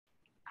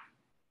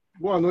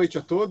Boa noite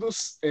a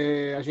todos.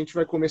 A gente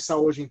vai começar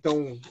hoje,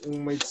 então,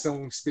 uma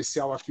edição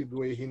especial aqui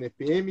do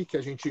e-RinoEPM, que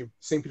a gente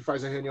sempre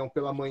faz a reunião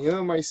pela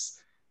manhã, mas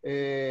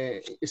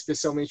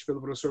especialmente pelo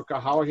professor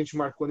Carrau, a gente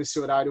marcou nesse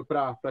horário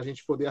para a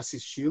gente poder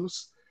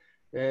assisti-los.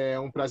 É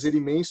um prazer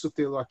imenso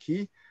tê-lo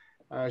aqui.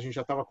 A gente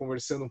já estava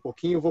conversando um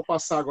pouquinho. Eu vou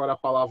passar agora a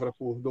palavra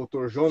para o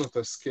Dr.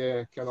 Jonatas, que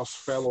é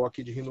nosso fellow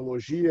aqui de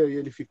rinologia, e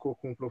ele ficou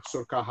com o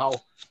professor Carrau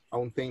há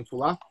um tempo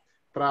lá,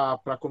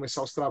 para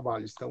começar os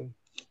trabalhos. Então,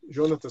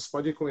 Jonatas,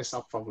 pode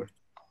começar, por favor.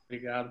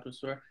 Obrigado,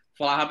 professor. Vou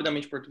falar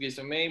rapidamente português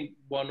também.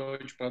 Boa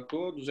noite para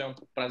todos. É um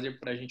prazer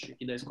para a gente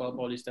aqui da Escola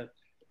Paulista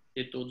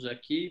ter todos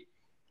aqui.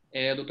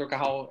 O Dr.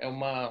 Carrau é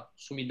uma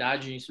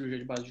sumidade em cirurgia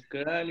de base de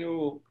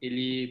crânio.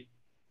 Ele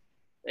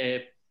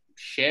é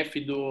chefe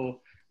do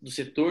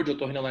setor de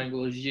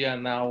otorrinolaringologia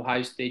na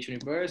Ohio State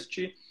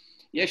University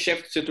e é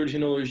chefe do setor de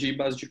rinologia e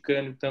base de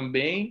crânio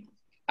também,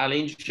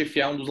 além de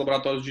chefiar um dos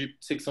laboratórios de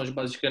secção de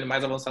base de crânio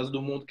mais avançados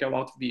do mundo, que é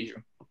o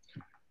Vision.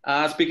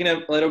 Speaking a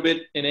little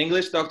bit in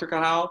English, Dr.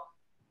 Carrau,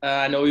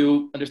 I know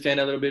you understand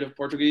a little bit of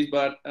Portuguese,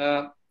 but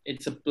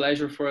it's a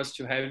pleasure for us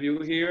to have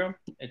you here.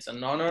 It's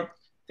an honor.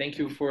 Thank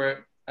you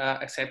for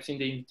accepting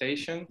the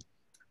invitation.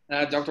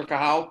 Dr.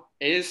 Carrau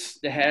is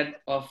the head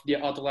of the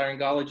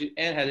otolaryngology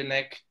and head and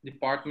neck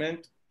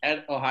department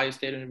at Ohio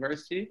State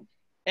University,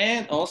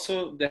 and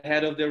also the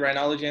head of the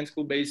rhinology and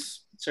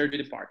school-based surgery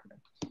department.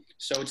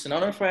 So it's an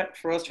honor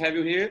for us to have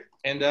you here,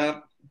 and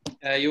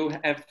you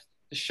have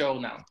the show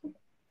now.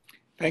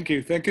 Thank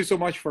you. Thank you so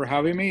much for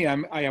having me.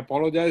 I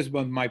apologize,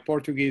 but my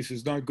Portuguese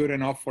is not good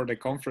enough for the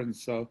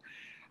conference, so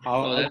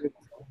I'll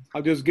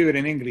just give it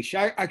in English.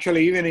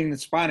 Actually, even in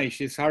Spanish,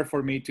 it's hard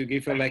for me to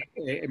give a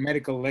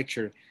medical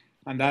lecture,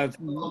 and that's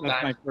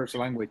my first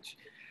language.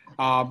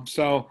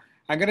 So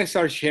I'm going to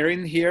start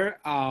sharing here.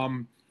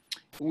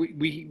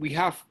 We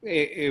have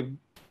a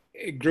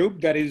group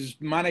that is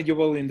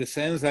manageable in the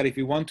sense that if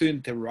you want to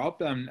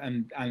interrupt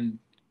and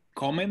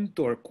comment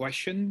or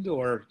question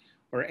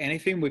or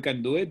anything, we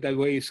can do it. That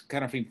way it's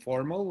kind of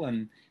informal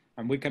and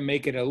we can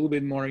make it a little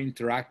bit more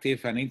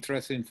interactive and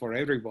interesting for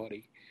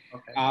everybody.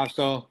 Okay.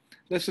 So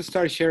let's just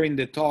start sharing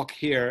the talk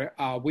here.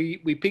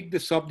 We picked the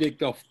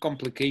subject of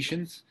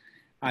complications,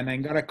 and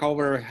I'm gonna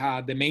cover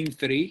the main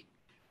three.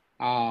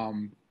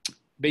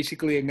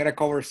 Basically, I'm gonna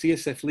cover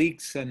CSF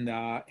leaks and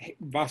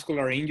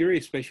vascular injury,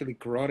 especially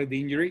carotid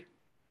injury,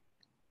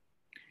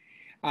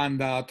 and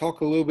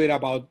talk a little bit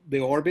about the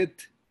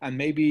orbit and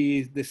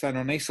maybe the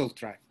sinonasal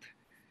tract.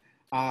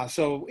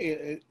 So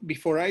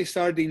before I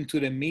start into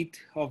the meat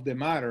of the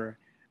matter,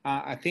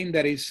 I think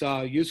that it's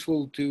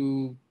useful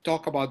to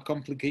talk about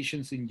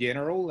complications in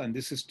general, and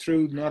this is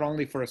true not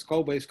only for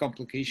skull-based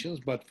complications,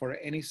 but for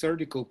any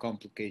surgical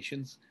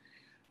complications.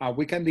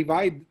 We can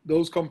divide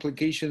those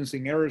complications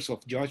in errors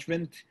of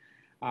judgment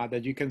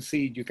that you can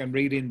see, you can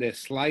read in the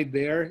slide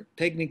there,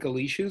 technical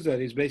issues,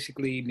 that is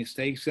basically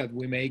mistakes that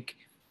we make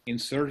in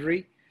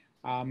surgery,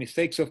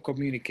 mistakes of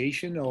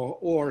communication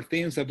or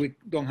things that we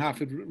don't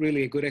have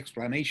really a good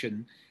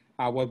explanation,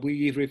 what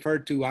we refer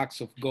to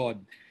acts of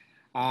God.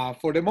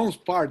 For the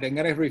most part, I'm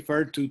going to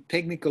refer to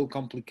technical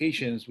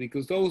complications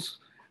because those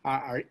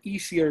are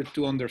easier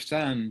to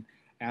understand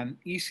and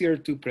easier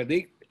to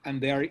predict, and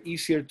they are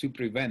easier to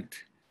prevent.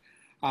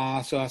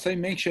 So as I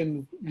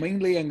mentioned,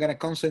 mainly I'm going to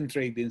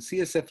concentrate in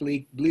CSF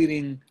leak,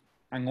 bleeding,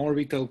 and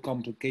orbital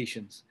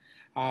complications.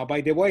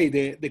 By the way,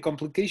 the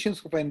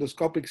complications of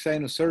endoscopic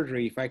sinus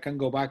surgery, if I can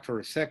go back for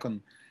a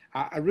second,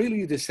 are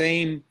really the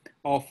same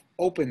of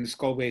open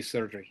skull-based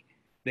surgery.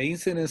 The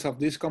incidence of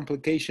these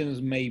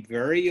complications may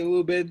vary a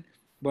little bit,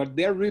 but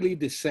they're really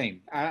the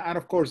same. And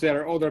of course, there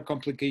are other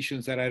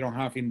complications that I don't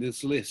have in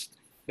this list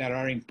that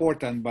are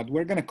important, but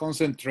we're going to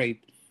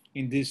concentrate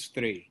in these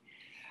three.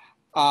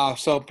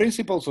 So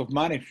principles of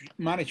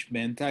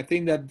management, I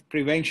think that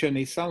prevention,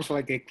 it sounds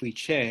like a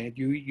cliche.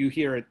 You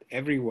hear it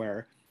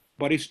everywhere.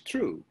 But it's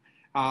true.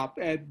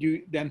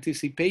 The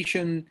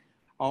anticipation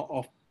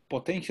of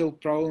potential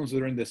problems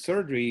during the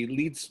surgery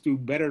leads to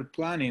better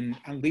planning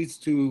and leads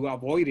to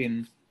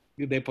avoiding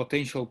the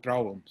potential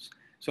problems.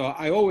 So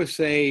I always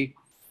say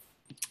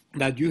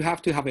that you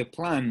have to have a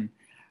plan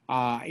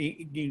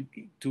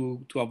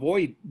to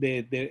avoid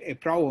a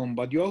problem,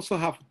 but you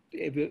also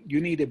you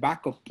need a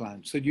backup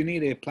plan. So you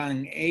need a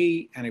plan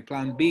A and a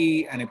plan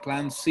B and a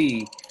plan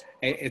C,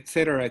 et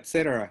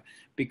cetera,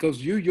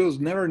 because you just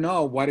never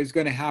know what is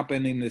going to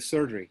happen in the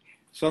surgery.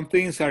 Some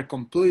things are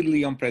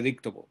completely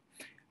unpredictable.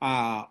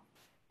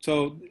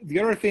 So the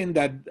other thing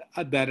that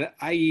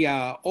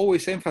I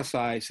always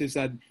emphasize is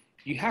that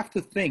you have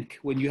to think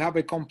when you have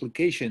a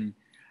complication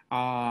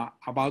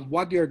about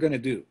what you're going to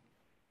do,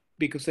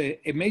 because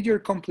a major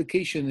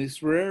complication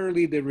is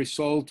rarely the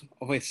result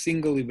of a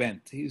single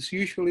event. It's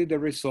usually the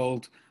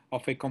result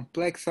of a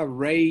complex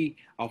array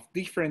of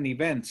different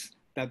events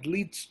that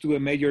leads to a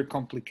major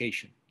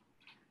complication.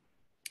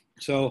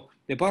 So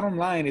the bottom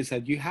line is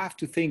that you have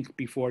to think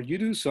before you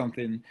do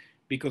something,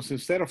 because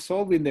instead of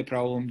solving the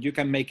problem, you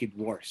can make it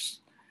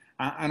worse.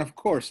 And of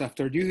course,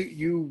 after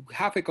you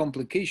have a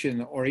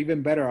complication, or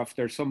even better,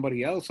 after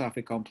somebody else have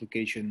a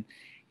complication,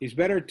 it's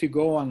better to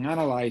go and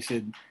analyze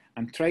it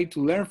and try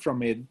to learn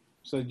from it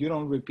so you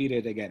don't repeat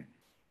it again.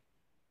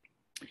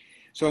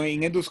 So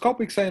in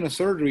endoscopic sinus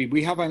surgery,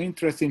 we have an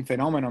interesting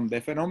phenomenon, the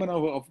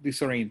phenomenon of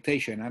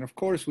disorientation. And of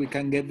course, we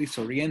can get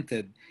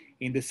disoriented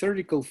in the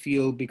surgical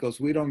field because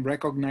we don't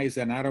recognize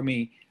the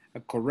anatomy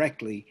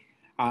correctly.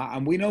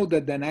 And we know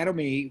that the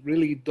anatomy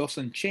really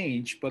doesn't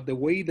change, but the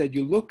way that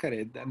you look at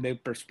it and the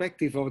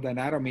perspective of the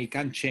anatomy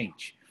can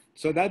change.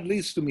 So that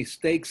leads to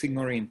mistakes in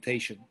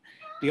orientation.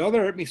 The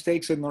other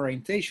mistakes in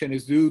orientation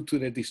is due to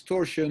the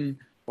distortion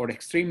or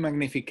extreme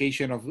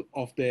magnification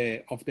of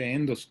the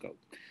endoscope.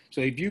 So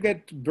if you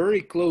get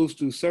very close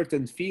to a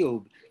certain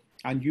field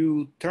and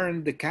you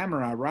turn the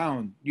camera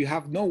around, you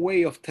have no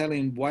way of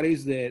telling what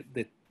is the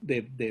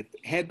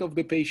head of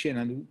the patient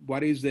and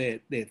what is the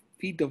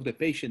feet of the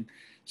patient.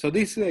 So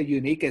this is a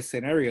unique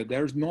scenario.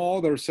 There's no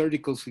other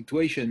surgical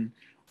situation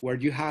where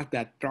you have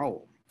that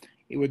problem.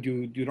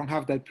 You don't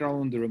have that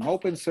problem during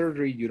open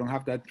surgery. You don't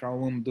have that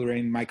problem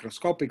during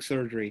microscopic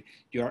surgery.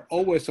 You are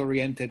always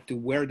oriented to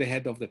where the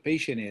head of the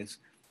patient is.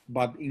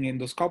 But in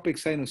endoscopic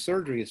sinus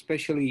surgery,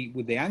 especially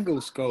with the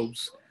angle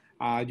scopes,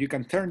 you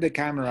can turn the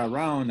camera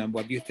around and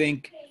what you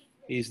think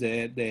is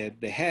the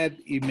head,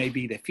 it may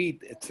be the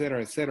feet, et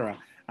cetera,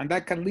 and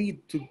that can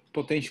lead to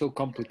potential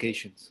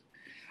complications.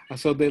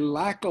 So the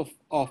lack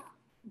of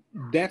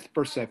depth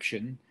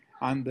perception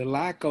and the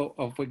lack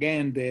of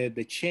again,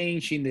 the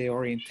change in the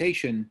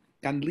orientation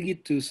can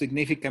lead to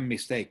significant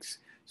mistakes.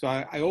 So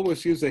I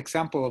always use the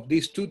example of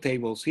these two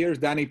tables. Here's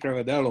Danny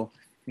Prevedello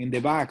in the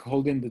back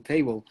holding the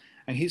table.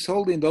 And he's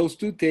holding those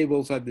two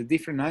tables at the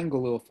different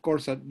angle. Of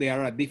course, they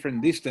are at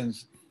different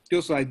distance,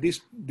 just like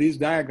this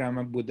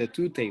diagram with the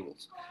two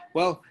tables.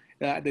 Well,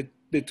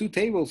 the two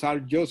tables are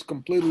just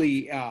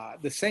completely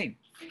the same.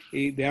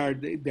 They are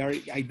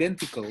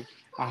identical.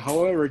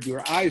 However,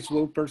 your eyes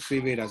will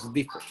perceive it as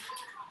different.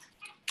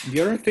 The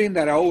other thing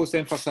that I always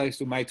emphasize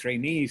to my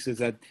trainees is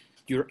that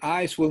your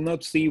eyes will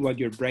not see what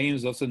your brain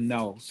doesn't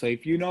know. So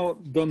if you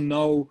don't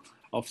know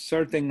of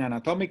certain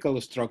anatomical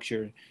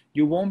structure,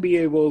 you won't be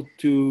able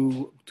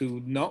to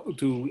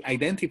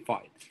identify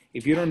it.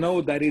 If you don't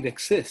know that it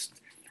exists,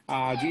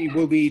 it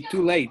will be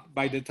too late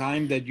by the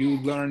time that you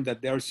learn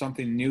that there's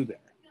something new there.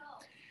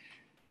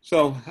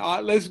 So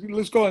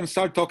let's go and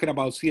start talking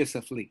about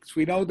CSF leaks.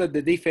 We know that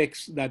the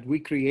defects that we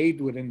create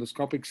with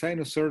endoscopic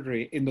sinus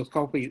surgery,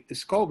 endoscopic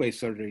skull-based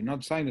surgery,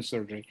 not sinus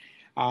surgery,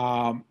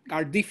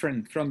 are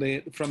different from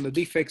the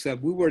defects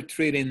that we were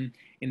treating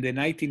in the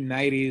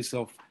 1990s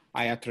of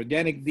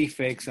iatrogenic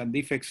defects and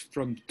defects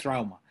from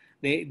trauma.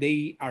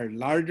 They are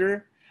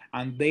larger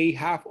and they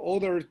have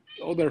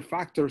other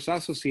factors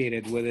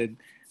associated with it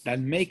that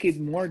make it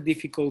more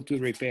difficult to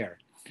repair.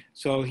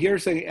 So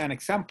here's an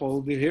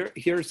example.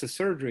 Here's a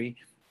surgery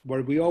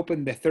where we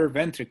open the third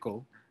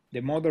ventricle,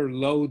 the mother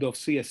lobe of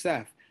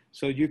CSF.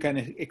 So you can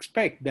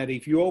expect that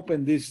if you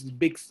open this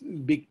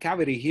big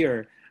cavity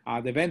here,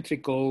 the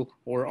ventricle,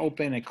 or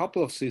open a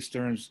couple of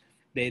cisterns,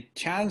 the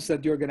chance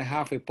that you're going to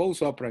have a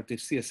postoperative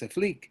CSF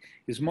leak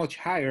is much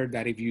higher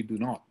than if you do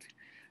not.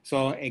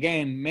 So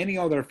again, many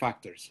other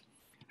factors.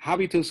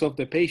 Habitus of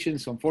the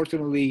patients,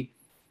 unfortunately,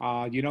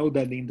 you know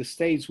that in the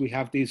States we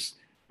have this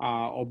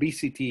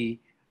obesity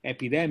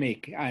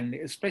epidemic, and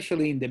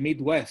especially in the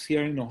Midwest,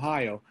 here in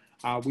Ohio,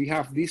 we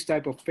have this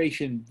type of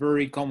patient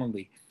very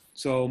commonly.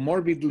 So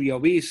morbidly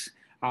obese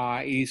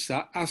is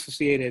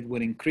associated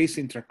with increased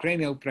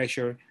intracranial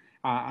pressure,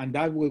 and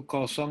that will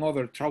cause some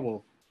other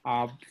trouble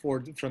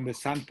from the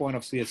standpoint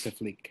of CSF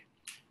leak.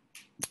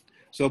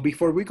 So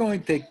before we go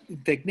into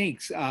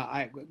techniques,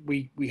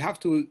 we have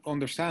to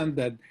understand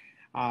that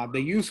the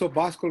use of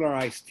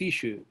vascularized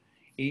tissue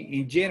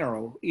in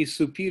general is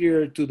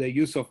superior to the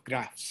use of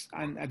grafts,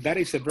 and that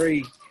is a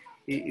very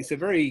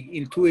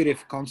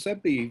intuitive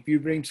concept. If you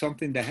bring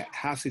something that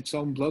has its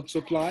own blood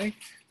supply,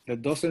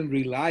 that doesn't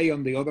rely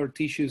on the other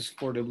tissues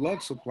for the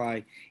blood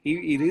supply,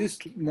 it is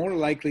more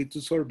likely to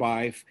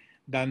survive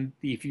than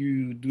if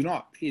you do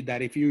not,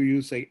 that if you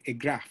use a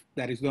graft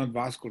that is not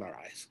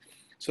vascularized.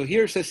 So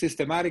here's a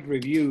systematic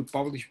review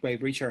published by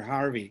Richard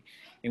Harvey,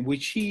 in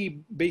which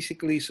he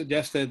basically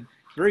suggested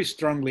very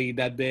strongly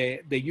that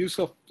the use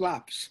of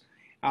flaps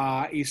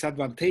is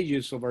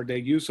advantageous over the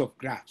use of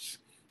grafts.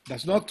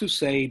 That's not to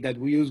say that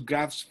we use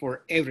grafts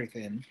for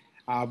everything,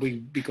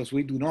 because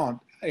we do not,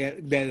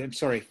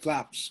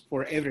 flaps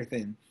for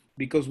everything,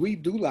 because we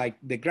do like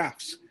the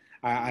grafts.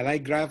 I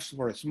like grafts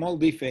for small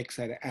defects.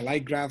 I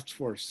like grafts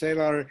for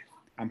cellular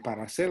and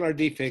paracellular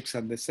defects,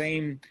 and the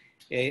same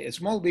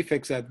small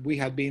defects that we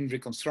have been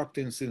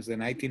reconstructing since the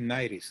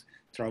 1990s.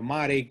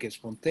 Traumatic,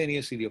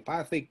 spontaneous,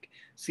 idiopathic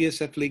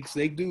CSF leaks,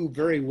 they do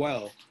very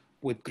well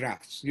with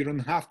grafts. You don't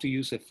have to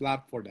use a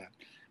flap for that.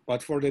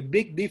 But for the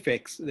big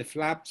defects, the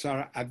flaps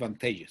are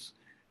advantageous.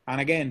 And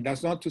again,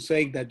 that's not to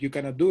say that you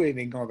cannot do it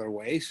in other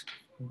ways,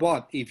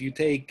 but if you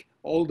take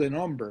all the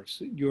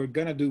numbers, you're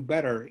gonna do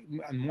better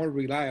and more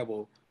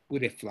reliable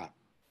with a flap.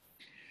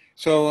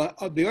 So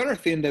the other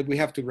thing that we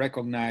have to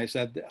recognize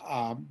that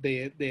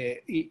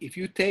if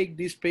you take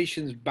these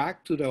patients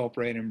back to the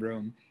operating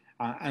room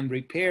and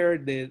repair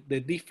the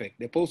defect,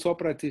 the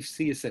postoperative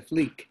CSF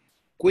leak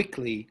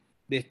quickly,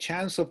 the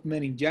chance of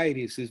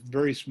meningitis is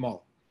very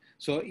small.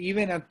 So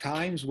even at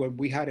times when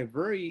we had a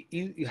very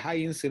high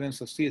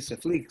incidence of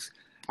CSF leaks,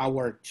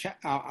 our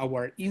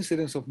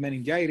incidence of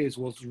meningitis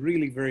was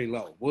really very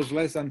low, was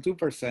less than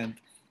 2%.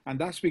 And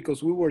that's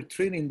because we were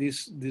treating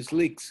these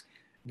leaks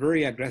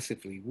very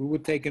aggressively. We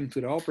would take them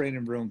to the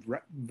operating room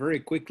very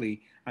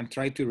quickly and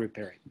try to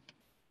repair it.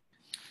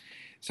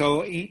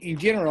 So in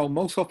general,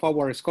 most of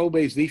our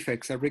skull-based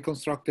defects are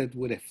reconstructed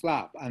with a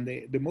flap. And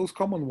the most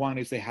common one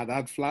is the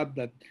Haddad flap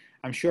that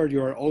I'm sure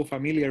you're all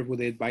familiar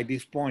with it by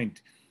this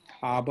point.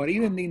 But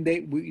even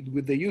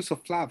with the use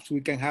of flaps,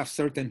 we can have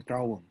certain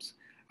problems.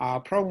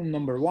 Problem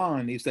number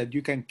one is that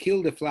you can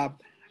kill the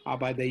flap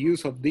by the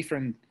use of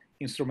different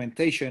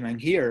instrumentation.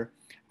 And here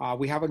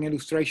we have an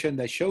illustration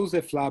that shows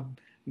the flap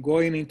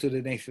going into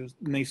the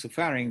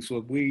nasopharynx,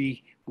 so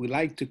we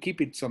like to keep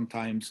it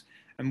sometimes.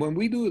 And when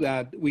we do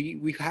that,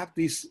 we have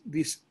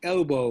this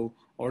elbow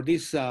or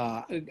this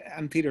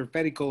anterior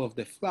pedicle of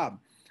the flap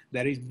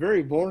that is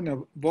very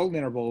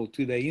vulnerable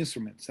to the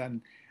instruments.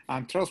 And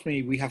trust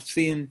me, we have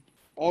seen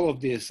all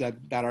of this that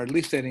are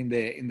listed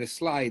in the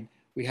slide.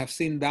 We have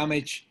seen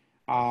damage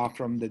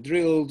from the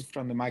drill,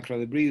 from the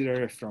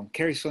microdebrider, from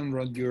Kerrison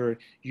rondure,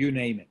 you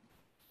name it.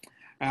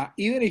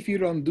 Even if you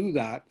don't do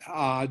that,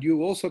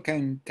 you also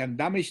can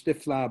damage the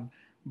flap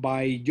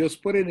by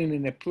just putting it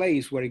in a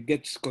place where it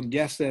gets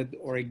congested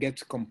or it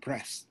gets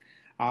compressed.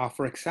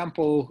 For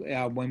example,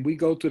 when we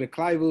go to the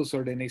clivus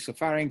or the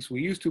nasopharynx,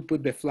 we used to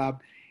put the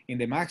flap in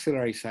the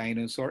maxillary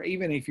sinus, or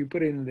even if you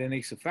put it in the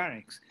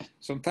nasopharynx,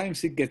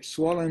 sometimes it gets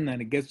swollen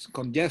and it gets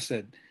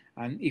congested.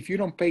 And if you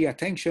don't pay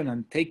attention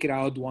and take it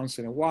out once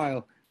in a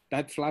while,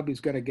 that flap is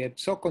going to get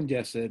so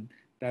congested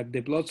that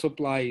the blood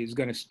supply is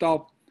going to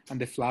stop and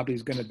the flap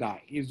is going to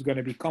die. It's going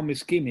to become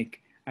ischemic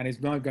and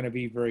it's not going to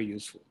be very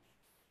useful.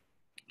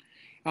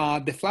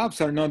 The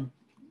flaps are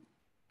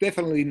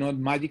definitely not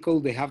magical.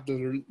 They have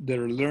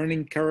their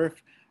learning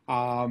curve.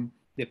 You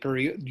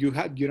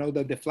know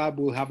that the flap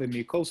will have a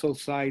mucosal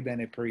side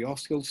and a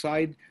periosteal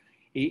side.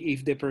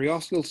 If the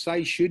periosteal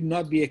side should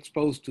not be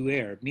exposed to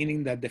air,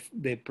 meaning that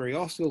the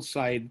periosteal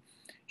side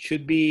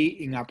should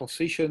be in a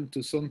position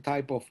to some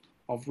type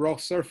of raw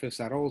surface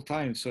at all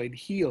times, so it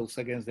heals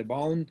against the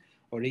bone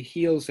or it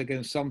heals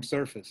against some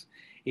surface.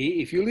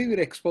 If you leave it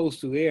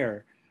exposed to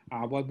air,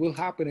 what will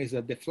happen is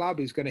that the flap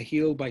is going to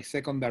heal by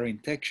secondary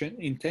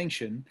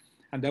intention,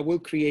 and that will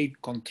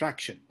create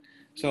contraction.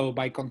 So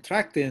by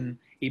contracting,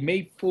 it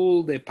may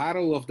pull the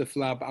paddle of the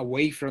flap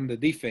away from the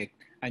defect,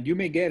 and you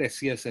may get a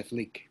CSF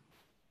leak.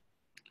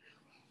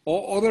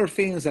 Other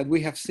things that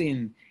we have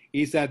seen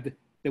is that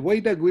the way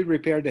that we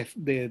repair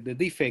the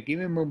defect,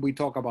 even when we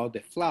talk about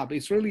the flap,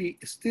 is really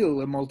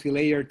still a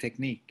multi-layer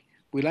technique.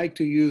 We like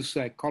to use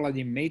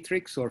collagen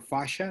matrix or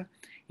fascia,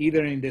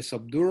 either in the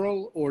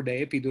subdural or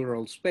the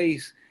epidural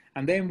space,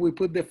 and then we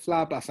put the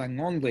flap as an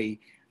onlay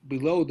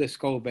below the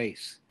skull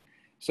base.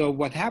 So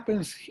what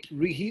happens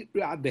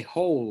at the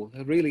hole,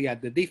 really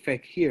at the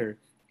defect here,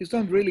 is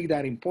not really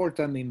that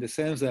important in the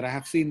sense that I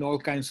have seen all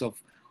kinds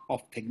of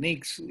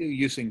techniques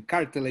using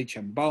cartilage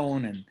and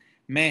bone and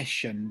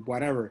mesh and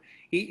whatever.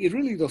 It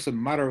really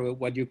doesn't matter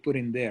what you put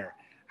in there.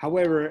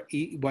 However,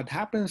 what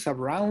happens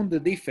around the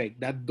defect,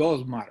 that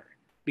does matter,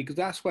 because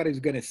that's what is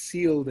going to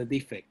seal the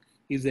defect,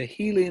 is the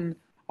healing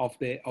of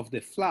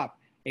the flap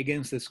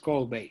against the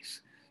skull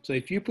base. So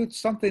if you put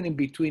something in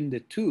between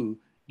the two,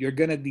 you're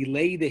going to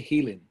delay the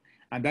healing.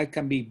 And that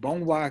can be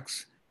bone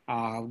wax,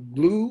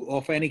 glue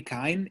of any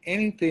kind,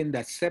 anything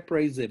that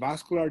separates the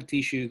vascular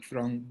tissue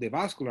from the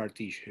vascular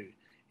tissue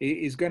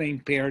is going to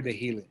impair the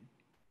healing.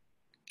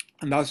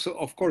 And that's,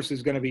 of course,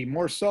 is going to be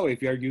more so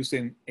if you're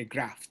using a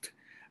graft.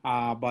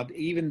 But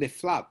even the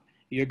flap,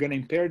 you're going to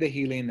impair the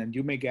healing and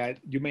you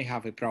may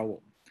have a problem.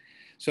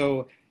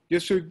 So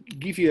just to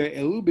give you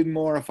a little bit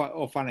more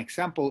of an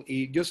example,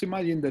 just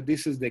imagine that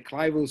this is the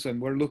clivus and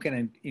we're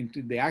looking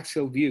into the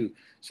axial view.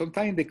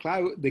 Sometimes the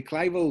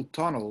clival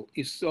tunnel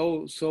is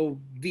so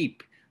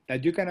deep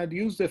that you cannot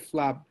use the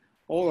flap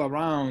all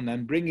around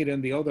and bring it on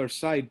the other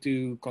side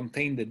to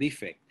contain the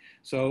defect.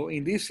 So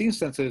in these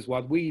instances,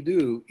 what we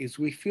do is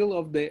we fill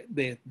up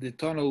the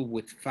tunnel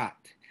with fat.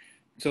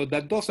 So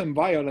that doesn't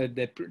violate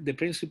the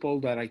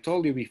principle that I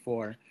told you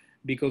before,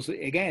 because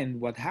again,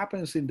 what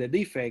happens in the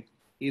defect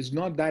is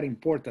not that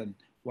important.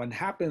 What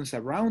happens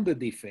around the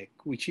defect,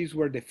 which is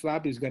where the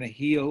flap is going to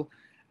heal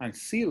and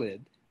seal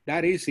it,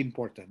 that is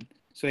important.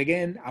 So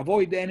again,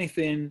 avoid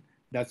anything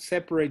that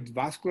separates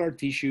vascular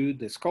tissue,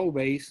 the skull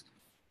base,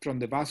 from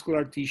the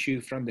vascular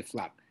tissue from the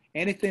flap.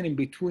 Anything in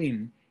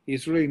between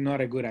is really not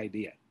a good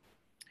idea.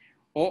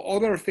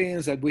 Other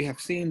things that we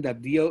have seen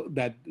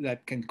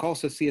that can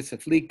cause a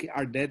CSF leak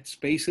are dead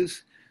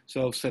spaces.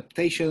 So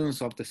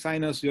septations of the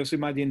sinus, just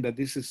imagine that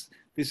this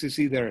is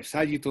either a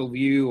sagittal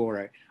view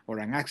or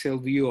an axial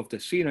view of the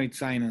sphenoid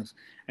sinus,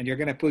 and you're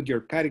going to put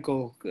your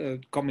pedicle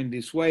coming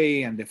this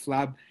way and the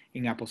flap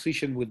in a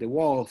position with the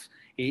walls.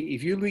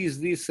 If you lose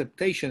these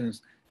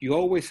septations, you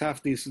always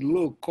have these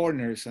little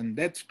corners and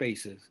dead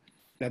spaces.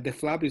 that the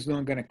flap is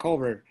not going to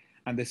cover,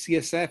 and the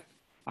CSF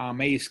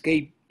may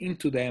escape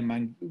into them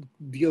and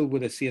deal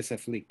with the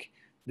CSF leak.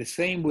 The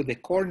same with the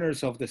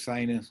corners of the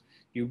sinus.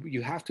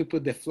 You have to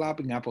put the flap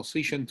in a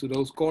position to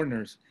those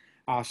corners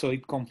so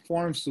it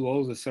conforms to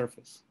all the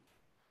surface.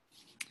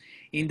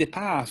 In the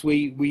past,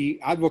 we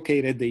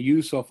advocated the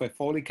use of a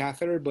Foley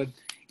catheter, but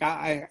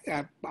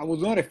I was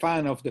not a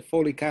fan of the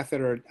Foley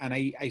catheter, and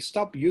I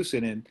stopped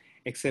using it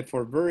except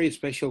for very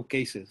special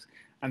cases.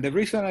 And the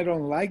reason I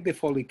don't like the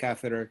Foley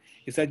catheter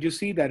is that you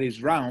see that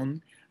it's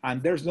round,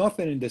 and there's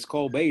nothing in the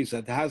skull base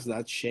that has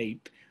that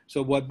shape.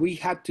 So what we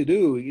had to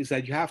do is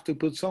that you have to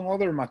put some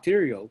other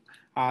material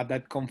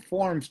that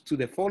conforms to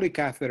the Foley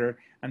catheter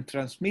and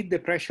transmit the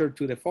pressure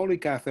to the Foley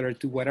catheter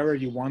to whatever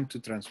you want to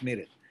transmit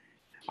it.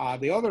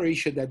 The other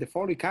issue that the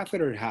Foley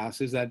catheter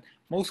has is that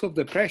most of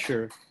the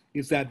pressure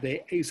is at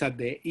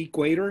the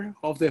equator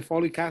of the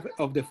Foley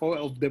of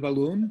the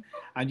balloon,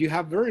 and you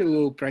have very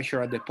little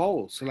pressure at the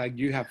poles, like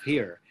you have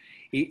here.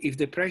 If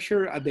the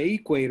pressure at the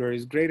equator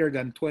is greater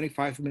than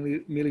 25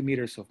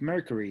 millimeters of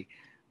mercury,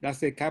 that's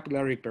the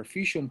capillary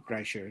perfusion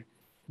pressure,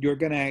 you're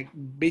gonna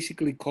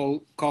basically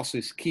cause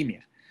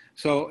ischemia.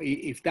 So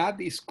if that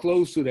is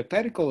close to the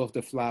pedicle of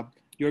the flap,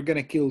 you're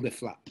gonna kill the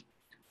flap.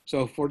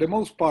 So for the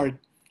most part,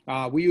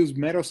 we use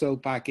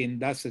Medocel packing,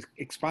 that's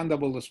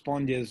expandable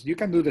sponges. You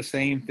can do the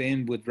same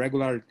thing with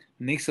regular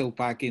nasal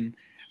packing,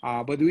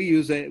 but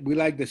we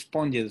like the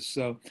sponges.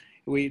 So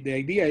the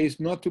idea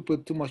is not to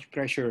put too much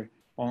pressure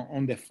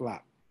on the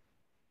flap.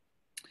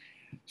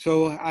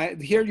 So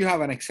here you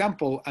have an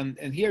example,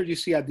 and here you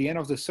see at the end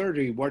of the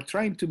surgery, we're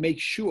trying to make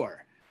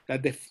sure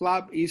that the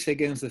flap is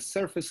against the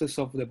surfaces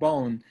of the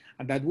bone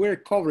and that we're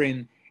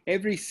covering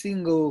every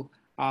single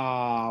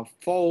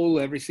fold,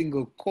 every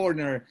single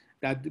corner,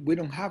 that we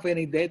don't have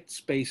any dead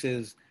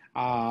spaces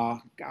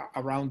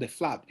around the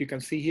flap. You can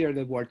see here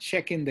that we're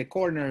checking the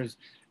corners,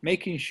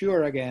 making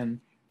sure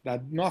again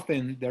that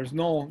there's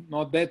no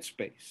dead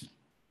space.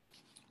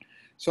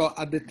 So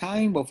at the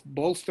time of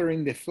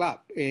bolstering the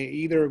flap,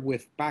 either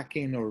with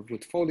packing or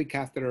with Foley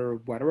catheter or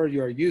whatever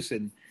you're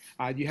using,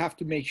 you have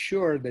to make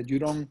sure that you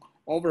don't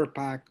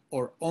overpack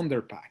or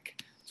underpack.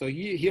 So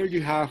here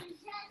you have,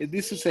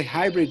 this is a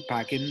hybrid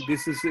packing.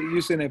 This is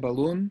using a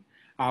balloon,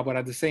 but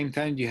at the same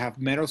time you have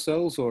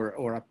Medocells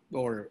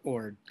or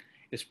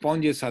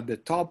sponges at the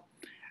top.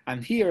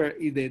 And here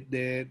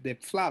the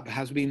flap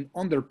has been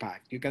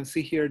underpacked. You can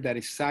see here that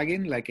it's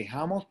sagging like a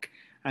hammock,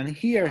 and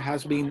here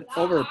has been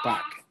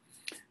overpacked.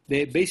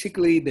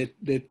 Basically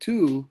the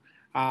two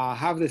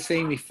have the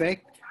same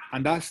effect,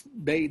 and that's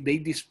they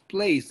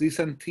displace this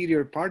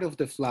anterior part of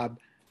the flap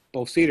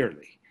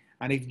posteriorly.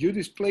 And if you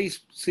displace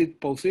it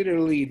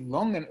posteriorly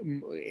long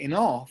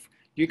enough,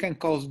 you can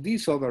cause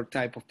this other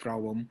type of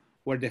problem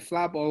where the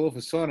flap all of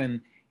a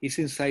sudden is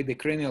inside the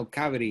cranial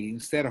cavity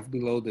instead of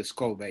below the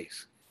skull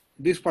base.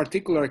 In this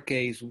particular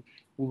case,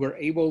 we were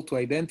able to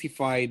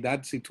identify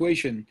that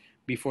situation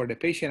before the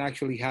patient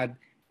actually had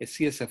a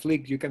CSF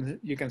leak. You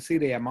can see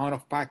the amount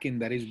of packing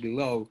that is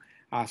below.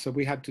 So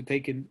we had to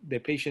take the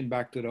patient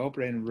back to the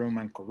operating room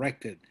and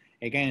correct it.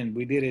 Again,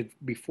 we did it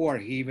before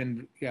he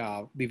even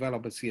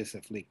developed a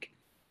CSF leak.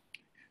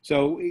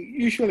 So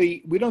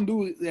usually we don't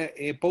do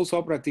a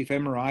post-operative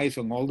MRIs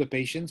on all the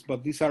patients,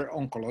 but these are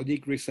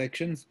oncologic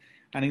resections.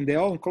 And in the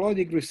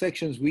oncologic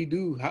resections, we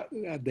do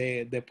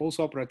the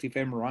post-operative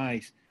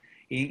MRIs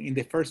in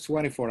the first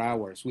 24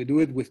 hours. We do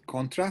it with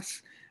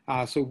contrast.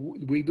 So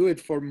we do it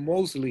for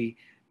mostly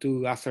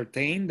to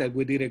ascertain that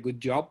we did a good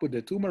job with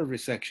the tumor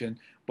resection,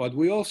 but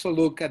we also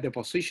look at the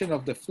position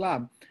of the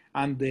flap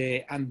and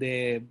the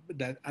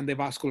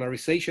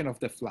vascularization of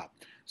the flap.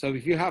 So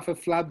if you have a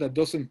flap that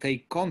doesn't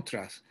take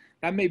contrast,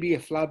 that may be a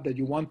flap that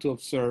you want to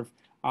observe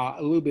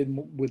a little bit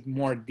with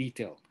more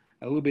detail,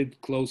 a little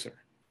bit closer.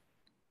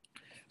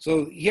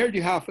 So here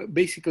you have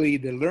basically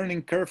the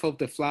learning curve of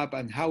the flap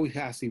and how it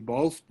has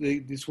evolved.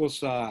 This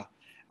was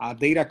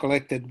data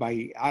collected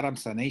by Adam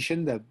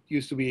Sanation that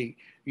used to be,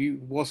 he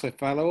was a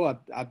fellow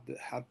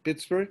at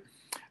Pittsburgh.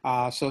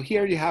 So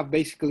here you have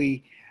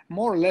basically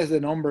more or less the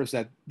numbers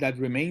that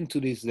remain to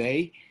this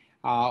day.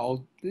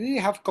 They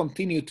have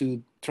continued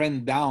to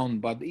trend down,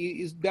 but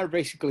they're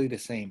basically the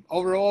same.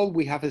 Overall,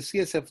 we have a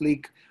CSF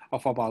leak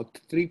of about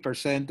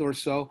 3% or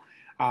so,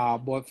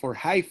 but for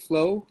high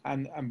flow,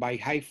 and by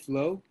high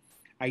flow,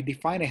 I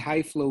define a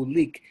high flow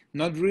leak,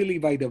 not really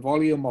by the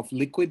volume of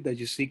liquid that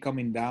you see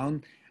coming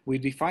down. We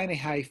define a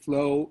high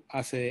flow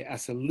as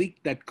a leak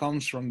that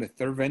comes from the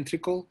third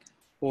ventricle,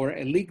 or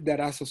a leak that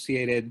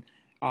associated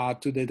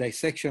to the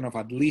dissection of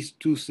at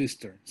least 2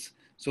 cisterns.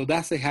 So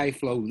that's a high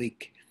flow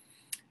leak.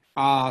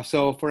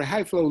 So for a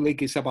high flow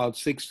leak, it's about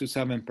 6 to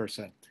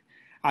 7%.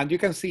 And you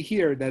can see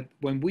here that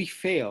when we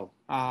fail,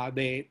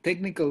 the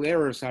technical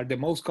errors are the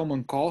most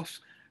common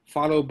cause,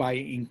 followed by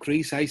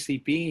increased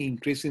ICP,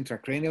 increased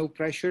intracranial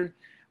pressure,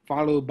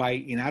 followed by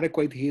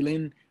inadequate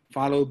healing,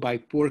 followed by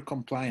poor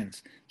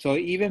compliance. So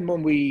even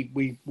when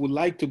we would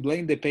like to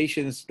blame the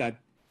patients that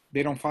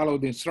they don't follow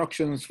the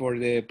instructions for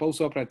the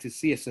postoperative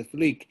CSF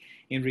leak,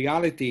 in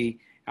reality,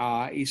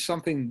 is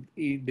something,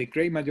 the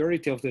great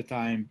majority of the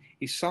time,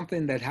 is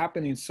something that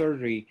happened in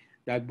surgery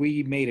that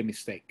we made a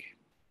mistake.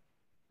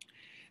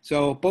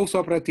 So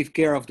post-operative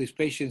care of these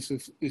patients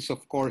is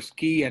of course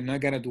key. I'm not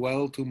going to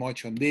dwell too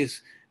much on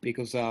this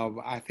because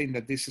I think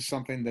that this is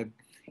something that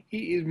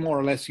is more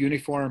or less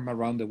uniform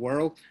around the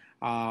world.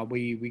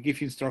 We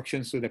give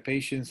instructions to the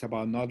patients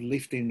about not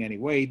lifting any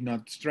weight,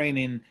 not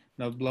straining,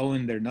 not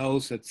blowing their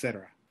nose,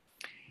 etc.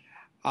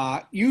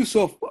 Use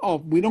of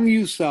we don't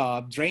use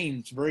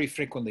drains very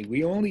frequently.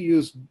 We only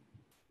use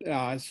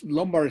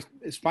lumbar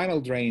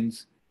spinal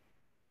drains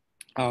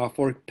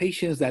for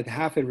patients that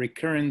have a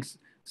recurrent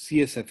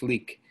CSF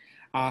leak.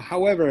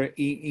 However,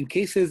 in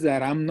cases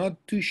that I'm not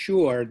too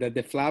sure that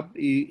the flap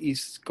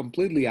is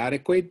completely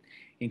adequate,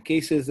 in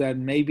cases that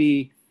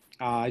maybe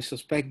I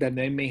suspect that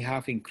they may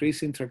have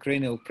increased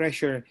intracranial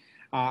pressure,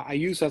 I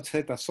use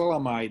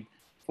acetazolamide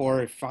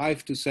for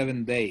 5 to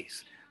 7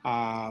 days.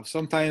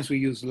 Sometimes we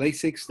use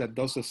Lasix that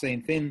does the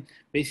same thing.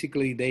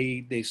 Basically,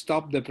 they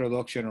stop the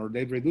production or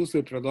they reduce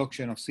the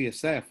production of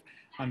CSF,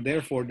 and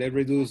therefore they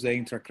reduce the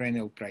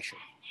intracranial pressure.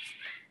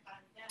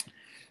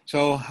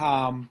 So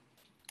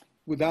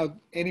without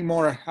any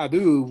more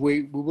ado,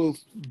 we will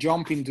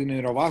jump into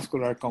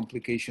neurovascular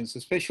complications,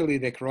 especially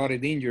the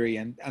carotid injury.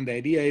 And the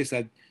idea is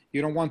that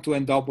you don't want to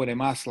end up with a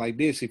mass like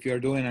this. If you're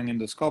doing an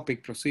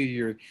endoscopic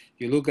procedure,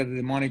 you look at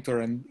the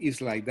monitor and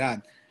it's like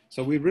that.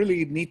 So we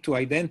really need to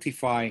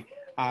identify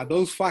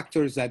those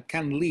factors that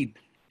can lead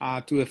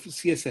to a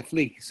CSF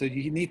leak. So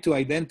you need to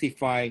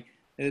identify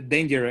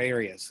danger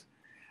areas.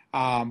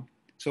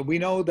 So we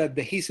know that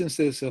the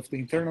dehiscences of the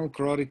internal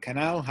carotid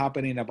canal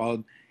happen in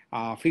about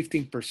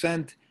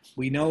 15%.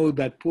 We know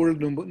that poor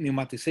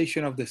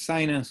pneumatization of the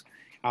sinus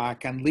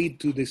can lead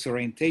to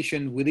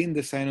disorientation within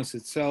the sinus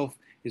itself.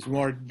 It's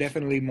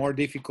definitely more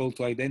difficult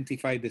to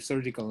identify the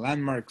surgical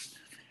landmarks.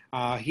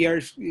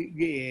 Here's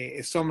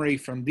a summary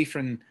from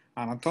different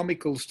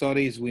anatomical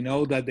studies. We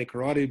know that the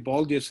carotid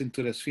bulges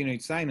into the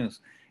sphenoid sinus,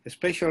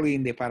 especially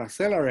in the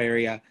paracellar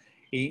area,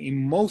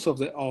 in most of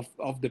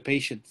the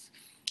patients.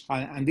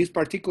 And this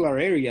particular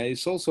area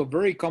is also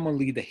very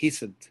commonly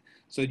dehiscent.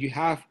 So you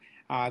have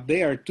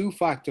there are two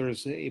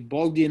factors, a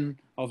bulging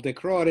of the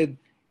carotid,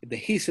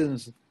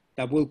 dehiscence,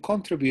 that will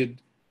contribute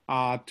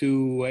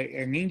to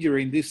an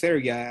injury in this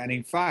area. And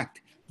in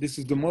fact, this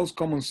is the most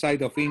common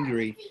site of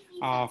injury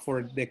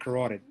for the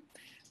carotid.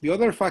 The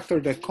other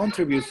factor that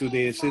contributes to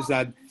this is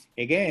that,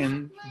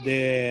 again,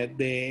 the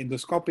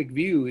endoscopic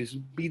view is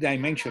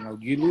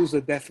bidimensional. You lose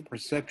the depth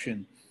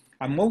perception.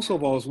 And most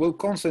of us will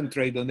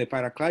concentrate on the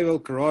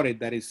paraclival carotid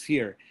that is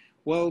here.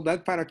 Well,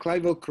 that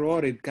paraclival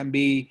carotid can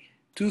be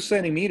 2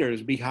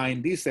 centimeters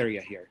behind this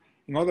area here.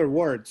 In other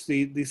words,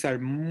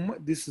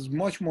 this is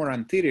much more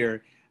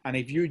anterior. And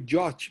if you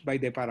judge by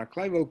the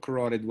paraclival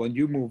carotid, when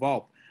you move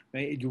up,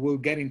 you will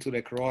get into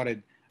the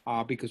carotid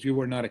because you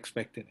were not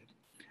expecting it.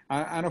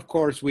 And of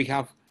course, we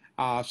have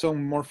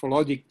some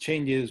morphologic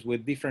changes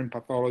with different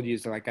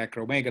pathologies like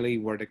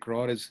acromegaly, where the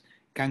carotids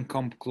can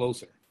come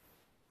closer.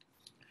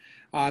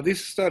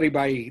 This study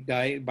by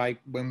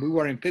when we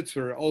were in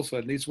Pittsburgh also,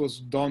 and this was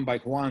done by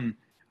Juan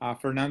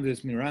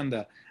Fernandez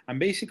Miranda, and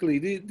basically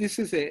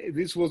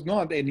this was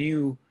not a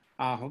new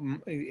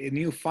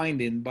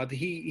finding, but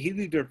he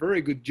did a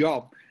very good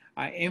job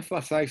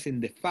emphasizing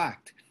the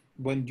fact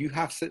when you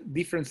have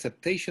different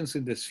septations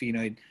in the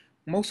sphenoid,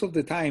 most of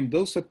the time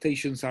those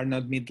septations are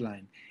not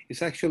midline.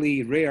 It's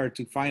actually rare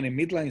to find a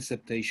midline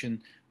septation.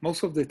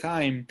 Most of the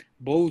time,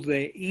 both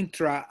the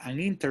intra and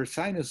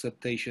intersinus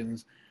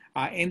septations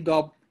end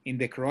up in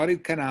the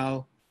carotid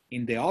canal,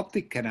 in the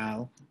optic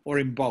canal, or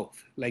in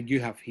both, like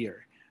you have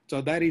here.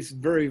 So that is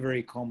very,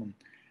 very common.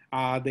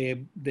 The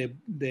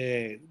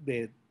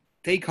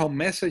take-home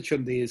message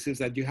on this is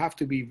that you have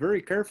to be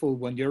very careful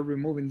when you're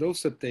removing those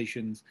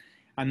septations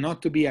and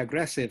not to be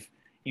aggressive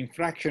in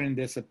fracturing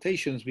the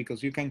septations,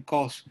 because you can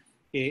cause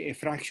a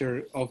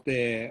fracture of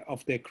the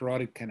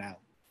carotid canal.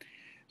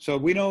 So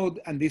we know,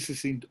 and this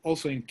is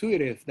also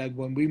intuitive, that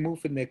when we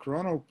move in the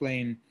coronal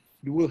plane,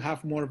 you will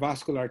have more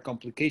vascular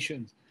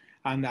complications.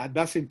 And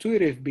that's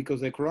intuitive because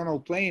the coronal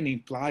plane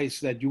implies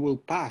that you will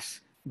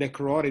pass the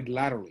carotid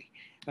laterally.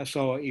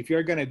 So if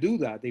you're going to do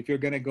that, if you're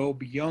going to go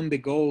beyond the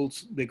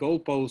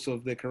goalposts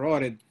of the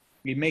carotid,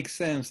 it makes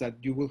sense that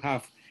you will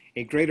have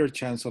a greater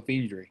chance of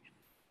injury.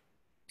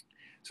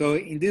 So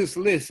in this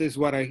list is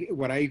what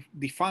I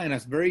define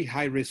as very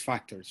high risk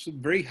factors.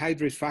 Very high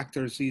risk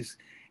factors is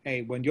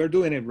when you're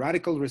doing a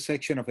radical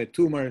resection of a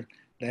tumor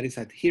that is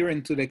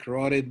adherent to the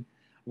carotid,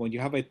 when you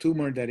have a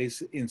tumor that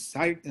is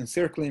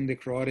encircling the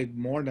carotid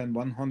more than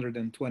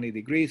 120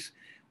 degrees,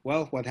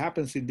 well, what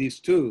happens in these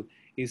two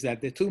is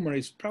that the tumor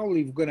is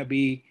probably going to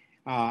be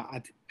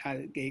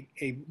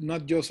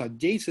not just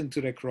adjacent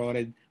to the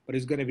carotid, but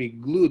it's going to be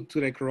glued to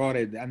the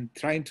carotid, and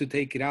trying to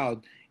take it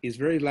out is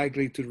very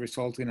likely to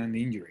result in an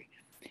injury.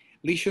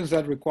 Lesions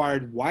that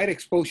require wide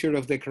exposure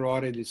of the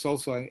carotid is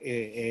also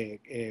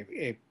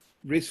a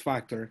risk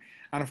factor.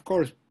 And of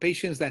course,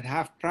 patients that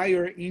have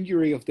prior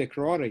injury of the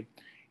carotid,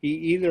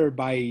 either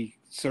by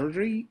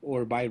surgery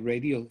or by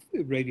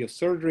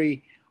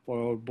radiosurgery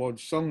or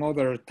some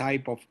other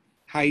type of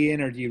high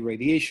energy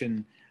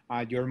radiation,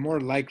 you're more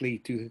likely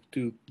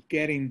to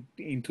get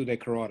into the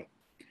carotid.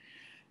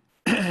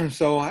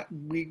 So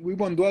we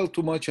won't dwell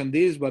too much on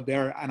this, but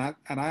there are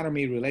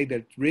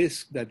anatomy-related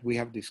risks that we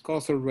have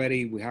discussed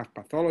already. We have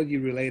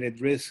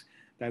pathology-related risks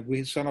that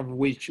some of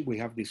which we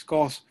have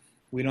discussed.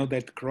 We know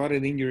that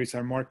carotid injuries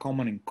are more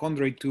common in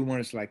chondroid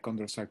tumors like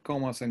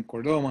chondrosarcomas and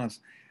chordomas,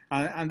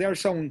 and there are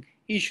some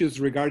issues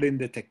regarding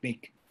the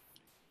technique.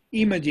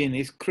 Imaging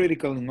is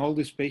critical in all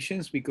these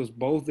patients because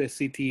both the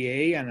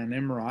CTA and an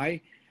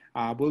MRI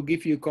will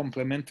give you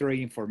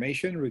complementary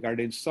information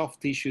regarding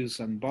soft tissues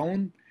and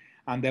bone,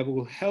 and that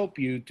will help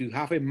you to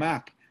have a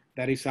map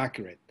that is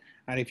accurate.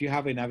 And if you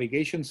have a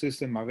navigation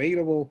system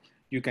available,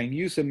 you can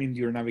use them in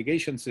your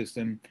navigation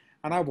system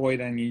and avoid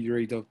an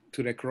injury to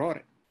the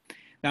carotid.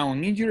 Now,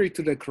 an injury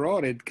to the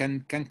carotid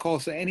can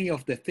cause any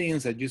of the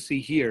things that you see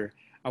here.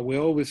 We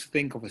always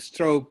think of a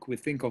stroke, we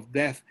think of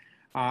death,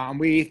 and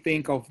we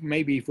think of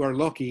maybe if we're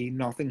lucky,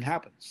 nothing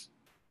happens.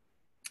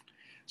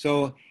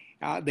 So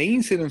the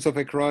incidence of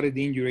a carotid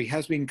injury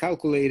has been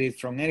calculated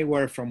from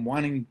anywhere from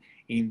 1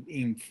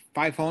 in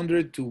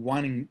 500 to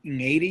 1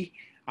 in 80.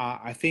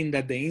 I think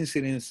that the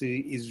incidence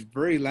is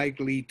very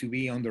likely to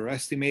be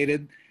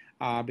underestimated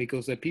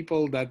because the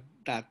people that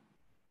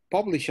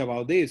publish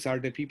about this are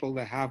the people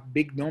that have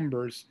big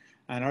numbers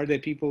and are the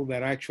people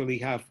that actually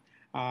have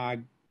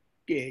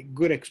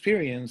good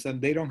experience,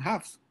 and they don't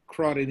have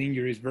carotid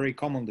injuries very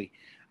commonly.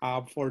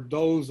 For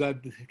those that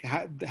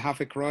have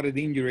a carotid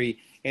injury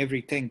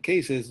every 10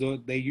 cases,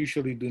 they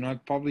usually do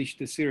not publish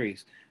the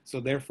series. So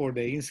therefore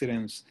the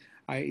incidence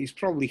is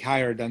probably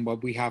higher than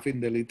what we have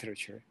in the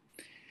literature.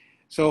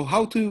 So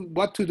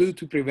what to do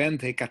to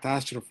prevent a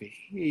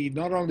catastrophe?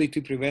 Not only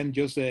to prevent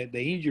just the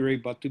injury,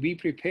 but to be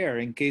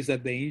prepared in case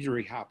that the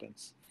injury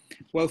happens.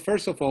 Well,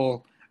 first of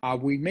all,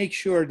 we make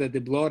sure that the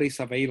blood is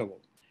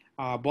available,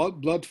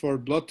 blood for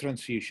blood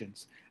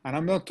transfusions. And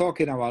I'm not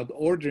talking about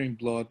ordering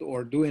blood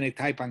or doing a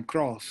type and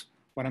cross.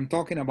 What I'm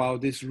talking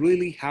about is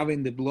really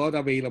having the blood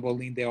available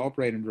in the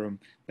operating room,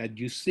 that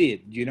you see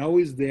it, you know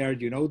it's there,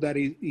 you know that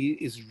it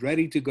is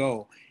ready to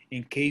go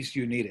in case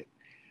you need it.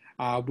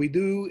 We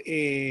do,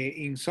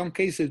 in some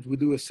cases, we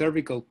do a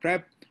cervical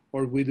prep,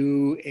 or we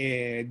do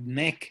a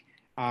neck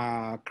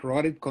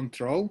carotid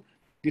control.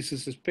 This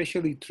is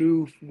especially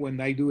true when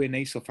I do a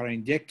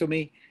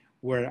nasopharyngectomy,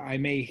 where I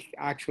may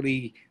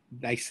actually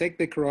dissect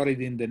the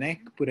carotid in the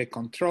neck, put a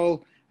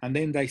control, and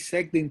then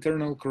dissect the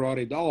internal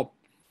carotid up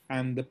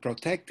and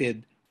protect it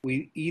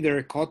with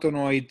either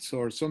cottonoids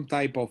or some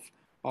type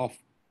of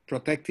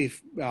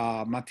protective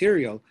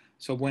material.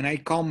 So when I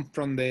come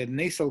from the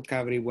nasal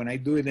cavity, when I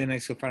do the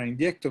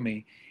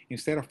nasopharyngectomy,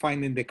 instead of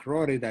finding the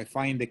carotid, I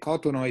find the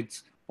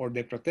cottonoids or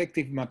the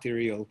protective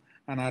material,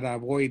 and I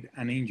avoid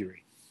an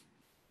injury.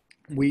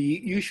 We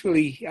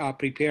usually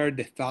prepare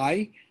the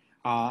thigh,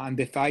 and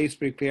the thigh is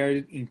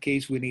prepared in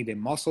case we need a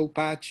muscle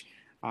patch.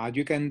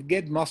 You can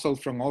get muscle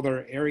from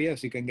other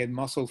areas. You can get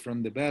muscle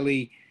from the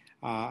belly.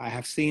 I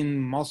have seen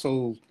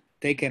muscle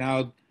taken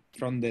out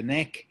from the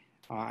neck.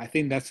 I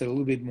think that's a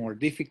little bit more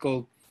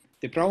difficult.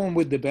 The problem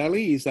with the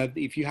belly is that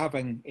if you have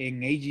an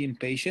aging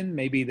patient,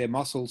 maybe the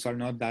muscles are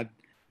not that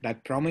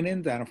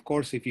prominent. And of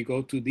course, if you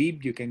go too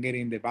deep, you can get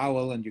in the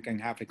bowel and you can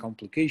have a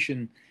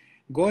complication.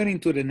 Going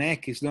into the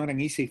neck is not an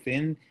easy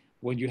thing.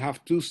 When you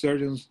have two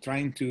surgeons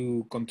trying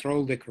to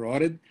control the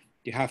carotid,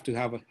 you have to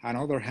have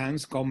another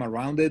hands come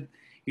around it.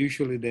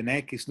 Usually the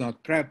neck is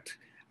not prepped.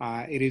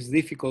 It is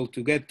difficult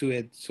to get to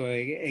it. So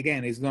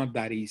again, it's not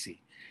that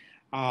easy.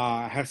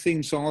 I have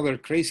seen some other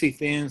crazy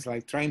things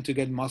like trying to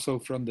get muscle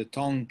from the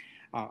tongue.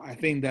 I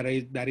think that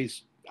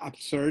is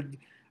absurd.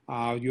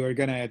 You are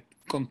gonna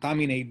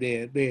contaminate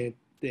the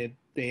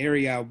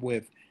area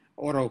with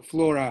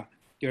otoflora.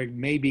 You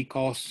maybe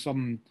cause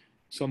some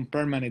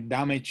permanent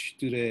damage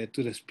to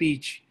the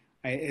speech,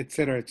 et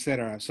cetera, et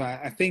cetera. So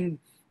I think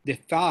the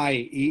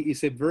thigh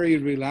is a very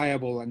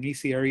reliable and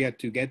easy area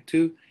to get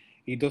to.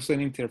 It doesn't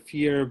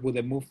interfere with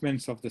the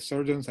movements of the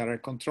surgeons that are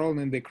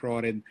controlling the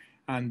carotid,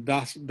 and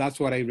that's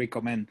what I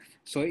recommend.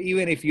 So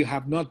even if you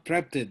have not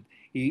prepped it,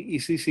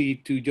 it's easy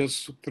to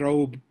just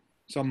throw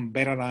some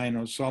betadine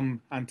or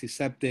some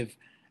antiseptic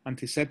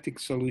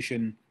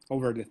solution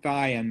over the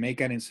thigh and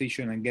make an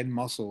incision and get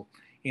muscle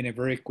in a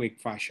very quick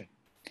fashion.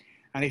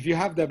 And if you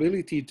have the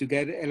ability to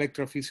get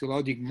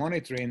electrophysiologic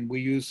monitoring, we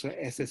use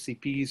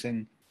SSCPs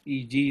and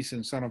EEGs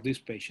in some of these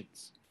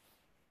patients.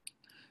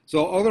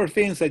 So other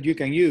things that you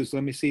can use,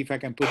 let me see if I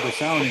can put the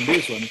sound in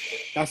this one.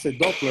 That's a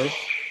Doppler.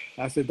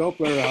 That's a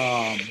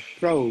Doppler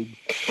probe.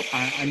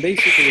 And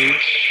basically,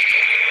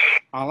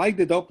 I like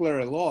the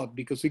Doppler a lot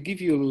because it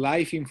gives you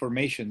live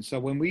information. So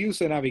when we use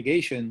the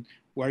navigation,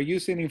 we're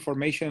using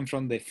information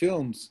from the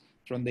films,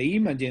 from the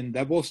imaging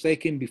that was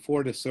taken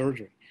before the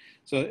surgery.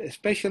 So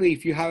especially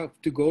if you have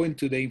to go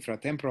into the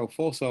infratemporal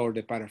fossa or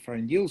the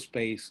parapharyngeal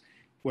space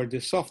where the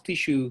soft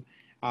tissue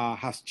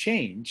has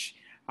changed,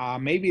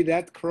 maybe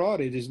that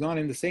carotid is not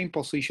in the same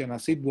position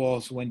as it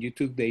was when you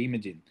took the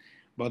imaging.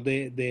 But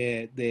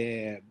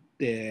the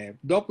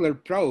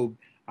Doppler probe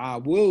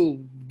will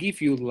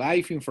give you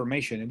live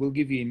information. It will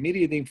give you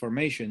immediate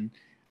information.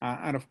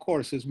 And of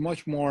course, it's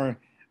much more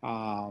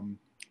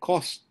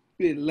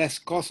less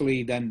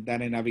costly than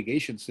a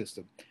navigation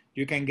system.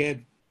 You can get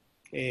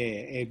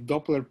a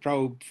Doppler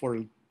probe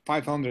for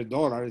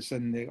 $500,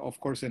 and of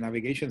course, a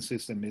navigation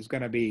system is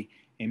going to be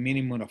a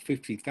minimum of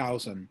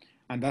 $50,000,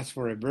 and that's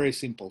for a very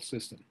simple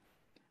system.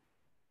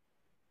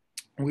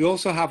 We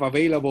also have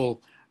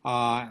available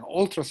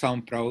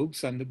ultrasound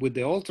probes, and with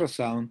the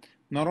ultrasound,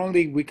 not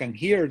only we can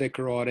hear the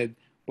carotid,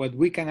 but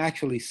we can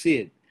actually see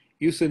it.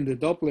 Using the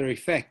Doppler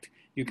effect,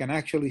 you can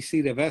actually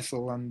see the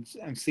vessel and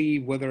see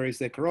whether it's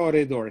the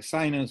carotid or a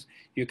sinus.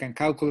 You can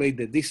calculate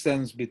the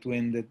distance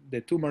between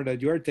the tumor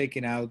that you are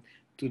taking out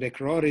to the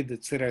carotid,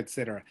 et cetera, et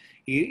cetera.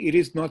 It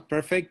is not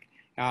perfect.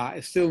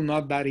 It's still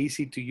not that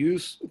easy to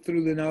use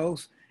through the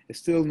nose. It's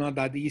still not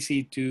that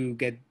easy to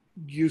get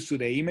used to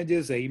the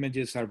images. The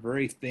images are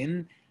very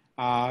thin.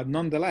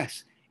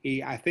 Nonetheless,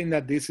 I think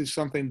that this is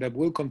something that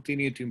will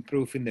continue to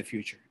improve in the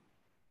future.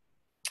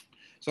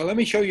 So let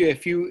me show you a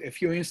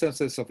few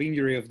instances of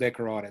injury of the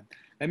carotid.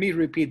 Let me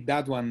repeat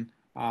that one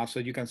so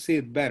you can see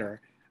it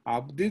better.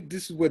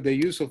 This is with the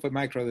use of a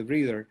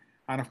microdebrider.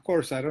 And of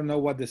course, I don't know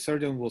what the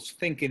surgeon was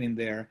thinking in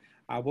there.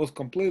 I was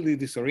completely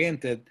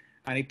disoriented,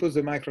 and he puts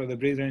the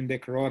microdebrider in the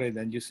carotid,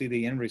 and you see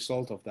the end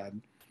result of that.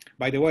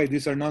 By the way,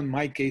 these are not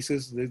my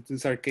cases.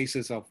 These are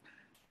cases of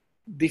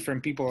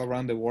different people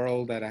around the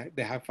world that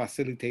they have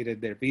facilitated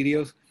their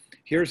videos.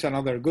 Here's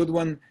another good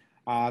one.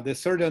 The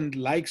surgeon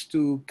likes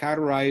to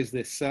cauterize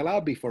the sella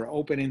before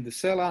opening the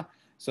sella.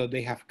 So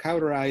they have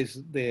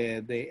cauterized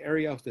the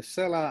area of the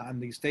sella,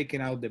 and he's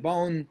taking out the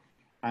bone.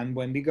 And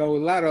when they go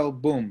lateral,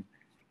 boom,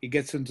 it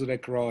gets into the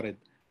carotid.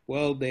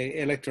 Well, the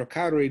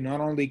electrocautery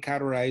not only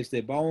cauterized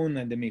the bone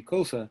and the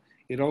mucosa,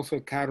 it also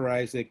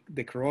cauterized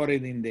the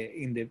carotid in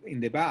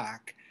the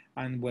back.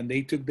 And when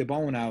they took the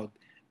bone out,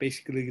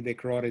 basically the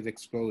carotid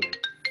exploded.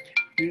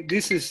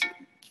 This is,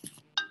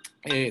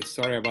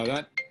 sorry about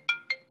that.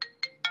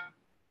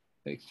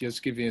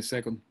 Just give me a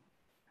second.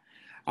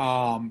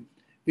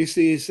 This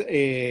is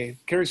a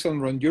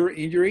Kerrison-Ronjour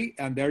injury,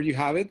 and there you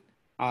have it.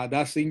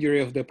 That's the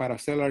injury of the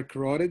parastellar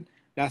carotid.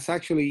 That's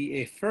actually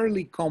a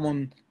fairly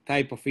common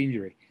type of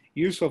injury.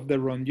 Use of the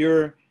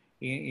Ronjour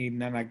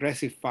in an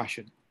aggressive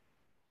fashion.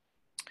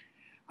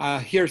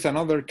 Here's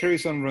another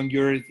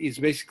Kerrison-Ronjour. It's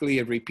basically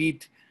a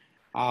repeat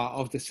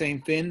of the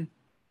same thing.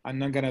 I'm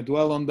not gonna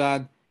dwell on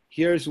that.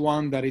 Here's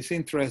one that is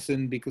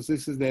interesting because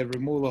this is the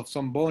removal of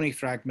some bony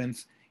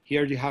fragments.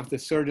 Here you have the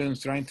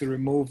surgeons trying to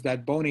remove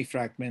that bony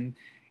fragment,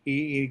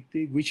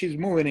 which is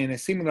moving in a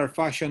similar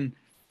fashion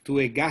to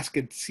a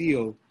gasket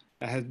seal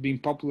that has been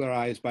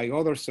popularized by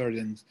other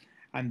surgeons.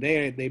 And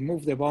there they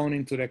move the bone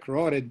into the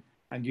carotid,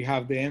 and you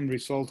have the end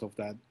result of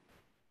that.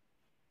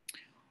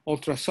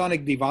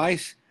 Ultrasonic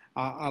device.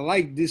 I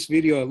like this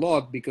video a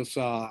lot because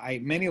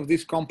many of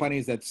these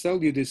companies that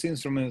sell you these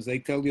instruments, they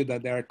tell you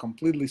that they are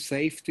completely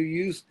safe to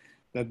use,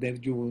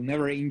 that you will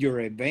never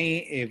injure a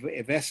vein,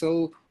 a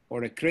vessel,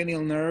 or a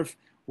cranial nerve.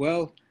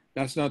 Well,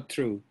 that's not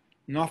true.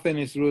 Nothing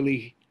is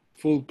really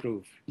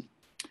foolproof.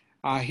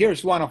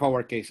 Here's one of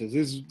our cases.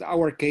 This is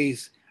our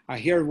case.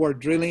 Here we're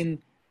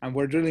drilling, and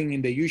we're drilling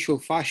in the usual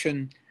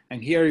fashion.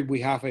 And here we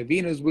have a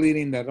venous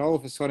bleeding that all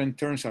of a sudden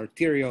turns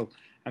arterial.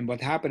 And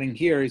what's happening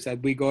here is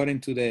that we got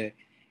into the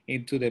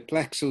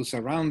plexus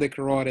around the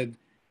carotid.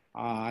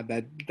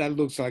 That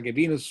looks like a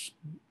venous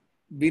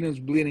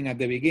bleeding at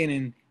the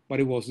beginning, but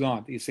it was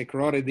not. It's a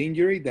carotid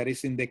injury that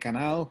is in the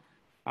canal.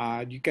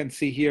 You can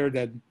see here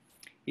that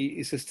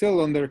it's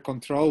still under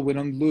control. We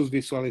don't lose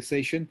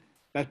visualization.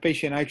 That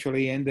patient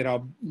actually ended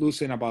up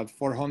losing about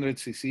 400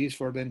 cc's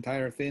for the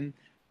entire thing,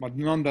 but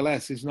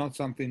nonetheless, it's not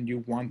something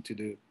you want to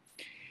do.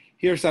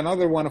 Here's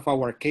another one of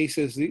our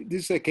cases.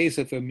 This is a case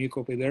of a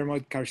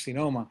mucoepidermoid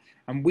carcinoma,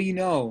 and we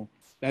know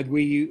that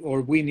we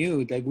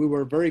knew that we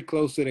were very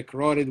close to the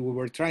carotid. We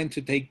were trying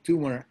to take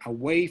tumor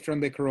away from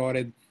the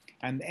carotid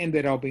and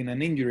ended up in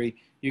an injury.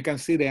 You can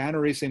see the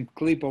aneurysm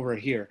clip over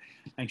here.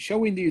 I'm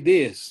showing you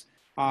this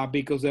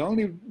because the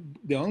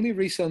only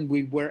reason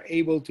we were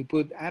able to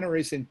put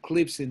aneurysm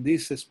clips in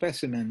this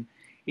specimen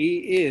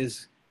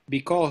is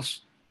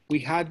because we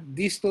had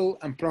distal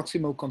and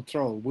proximal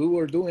control. We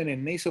were doing a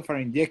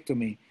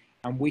nasopharyngectomy,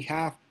 and we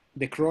have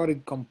the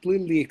carotid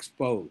completely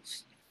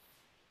exposed.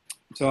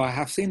 So I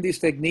have seen this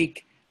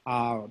technique.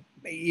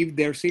 If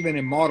there's even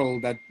a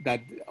model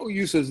that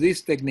uses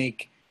this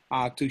technique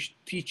to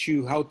teach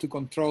you how to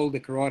control the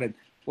carotid.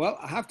 Well,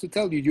 I have to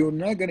tell you, you're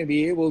not going to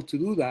be able to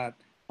do that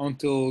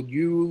until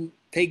you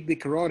take the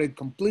carotid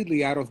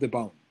completely out of the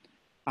bone.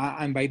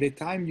 And by the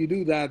time you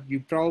do that, you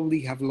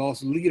probably have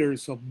lost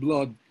liters of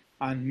blood,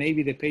 and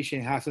maybe the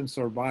patient hasn't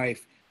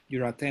survived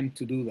your attempt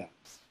to do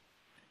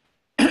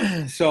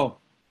that. So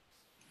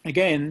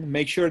again,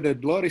 make sure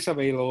that blood is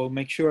available,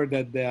 make sure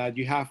that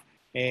you have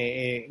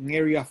an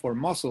area for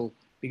muscle,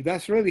 because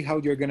that's really how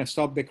you're going to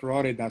stop the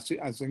carotid,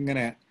 as I'm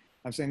going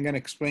to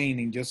explain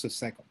in just a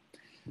second.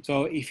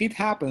 So if it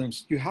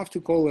happens, you have to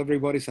call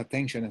everybody's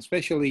attention,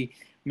 especially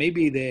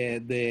maybe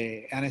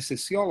the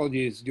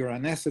anesthesiologist, your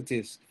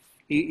anesthetist,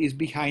 is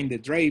behind the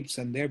drapes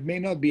and they may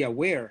not be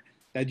aware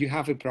that you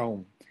have a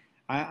problem.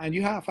 And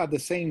you have at the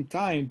same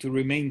time to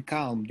remain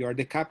calm. You are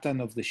the captain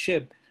of the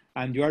ship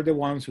and you are the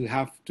ones who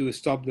have to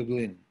stop the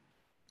bleeding.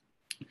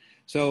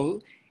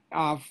 So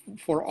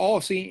for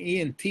us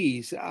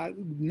ENTs,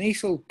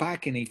 nasal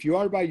packing, if you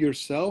are by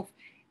yourself,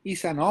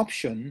 is an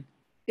option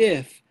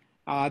if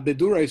the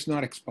dura is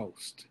not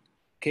exposed.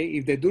 Okay,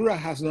 if the dura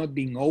has not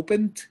been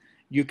opened,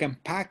 you can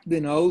pack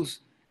the nose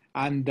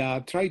and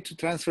try to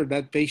transfer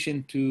that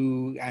patient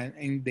to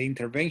in the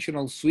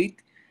interventional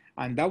suite,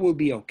 and that will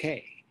be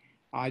okay.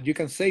 You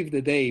can save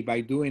the day by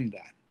doing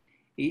that.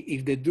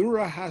 If the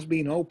dura has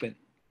been opened,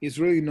 it's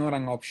really not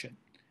an option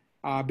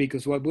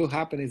because what will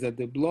happen is that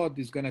the blood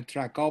is going to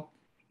track up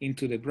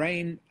into the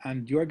brain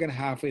and you're going to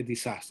have a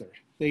disaster.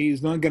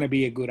 It's not going to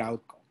be a good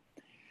outcome.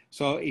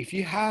 So if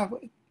you have,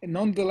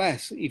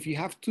 nonetheless, if you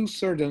have two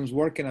surgeons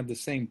working at the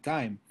same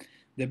time,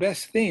 the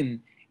best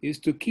thing is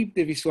to keep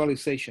the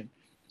visualization.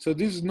 So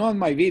this is not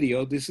my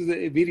video. This is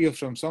a video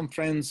from some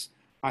friends.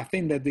 I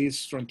think that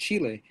is from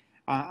Chile.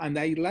 And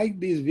I like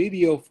this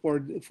video for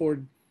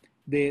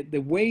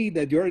the way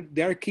that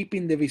they're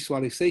keeping the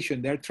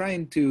visualization. They're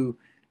trying to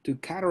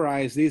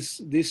categorize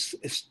this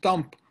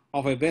stump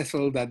of a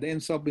vessel that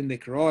ends up in the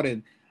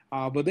carotid,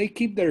 but they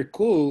keep their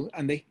cool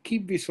and they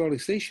keep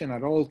visualization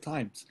at all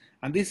times.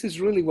 And this is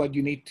really what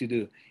you need to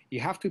do. You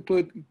have to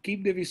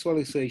keep the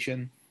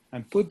visualization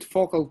and put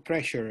focal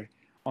pressure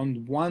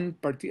on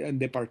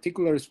the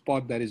particular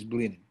spot that is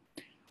bleeding.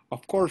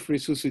 Of course,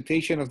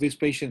 resuscitation of these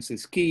patients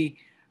is key.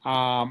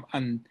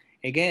 And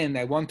again,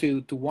 I want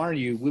to warn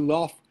you, we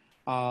love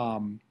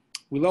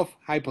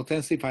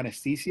hypotensive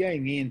anesthesia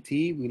in ENT.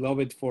 We love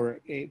it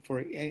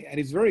and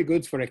it's very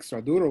good for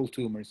extradural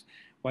tumors.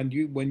 When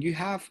you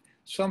have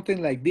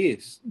something like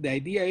this, the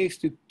idea is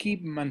to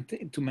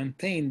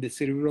maintain the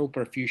cerebral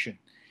perfusion.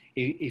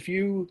 If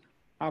you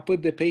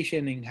put the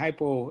patient in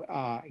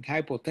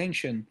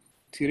hypotension,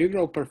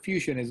 cerebral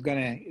perfusion is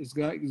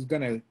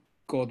gonna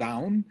go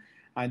down,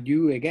 and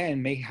you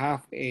again may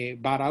have a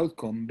bad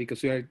outcome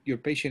because your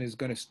patient is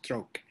gonna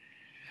stroke.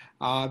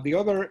 The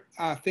other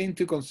thing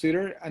to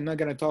consider, I'm not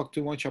gonna talk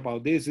too much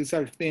about this. These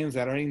are things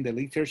that are in the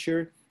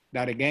literature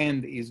that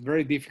again is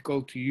very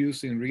difficult to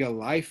use in real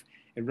life.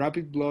 A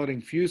rapid blood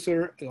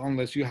infuser,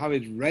 unless you have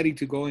it ready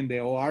to go in the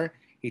OR,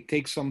 it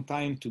takes some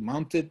time to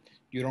mount it.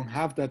 You don't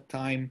have that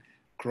time.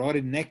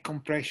 Carotid neck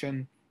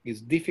compression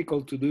is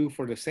difficult to do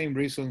for the same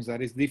reasons that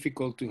it's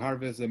difficult to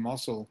harvest the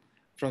muscle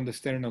from the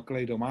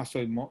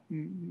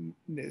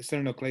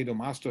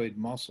sternocleidomastoid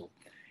muscle.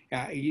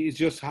 It's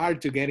just hard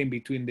to get in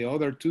between the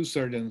other two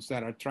surgeons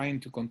that are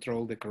trying to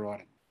control the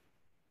carotid.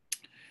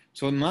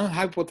 So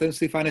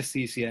non-hypotensive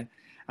anesthesia.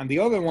 And the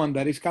other one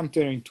that is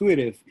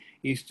counterintuitive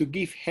is to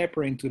give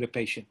heparin to the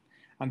patient.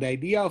 And the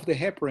idea of the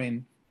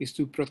heparin is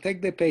to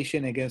protect the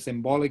patient against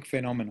embolic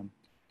phenomenon.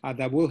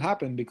 That will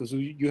happen because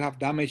you have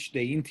damaged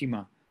the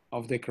intima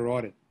of the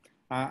carotid.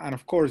 And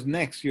of course,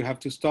 next you have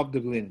to stop the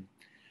bleeding.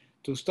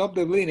 To stop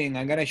the bleeding,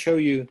 I'm gonna show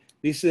you,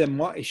 this is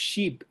a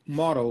sheep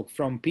model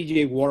from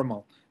PJ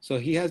Wormel. So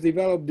he has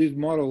developed this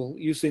model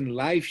using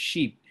live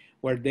sheep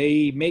where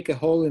they make a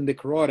hole in the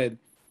carotid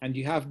and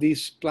you have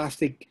this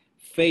plastic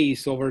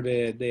face over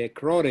the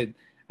carotid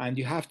and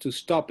you have to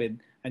stop it.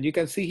 And you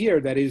can see here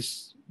that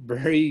is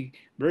very,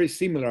 very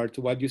similar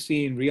to what you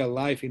see in real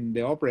life in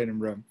the operating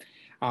room.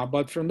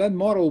 But from that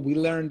model, we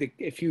learned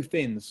a few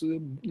things.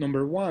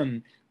 Number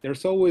one,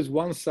 there's always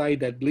one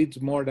side that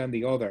bleeds more than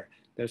the other.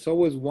 There's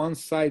always one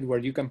side where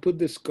you can put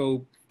the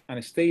scope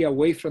and stay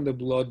away from the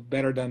blood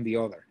better than the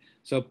other.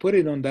 So put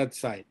it on that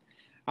side.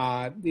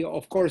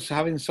 Of course,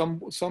 having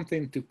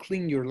something to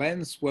clean your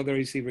lens, whether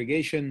it's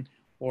irrigation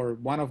or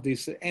one of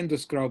these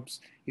endoscopes,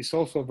 is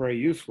also very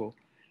useful.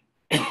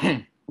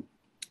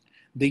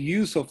 The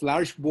use of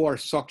large bore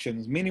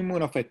suctions,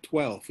 minimum of a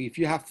 12. If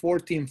you have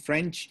 14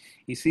 French,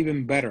 it's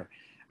even better.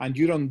 And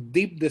you don't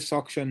dip the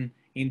suction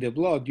in the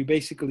blood. You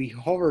basically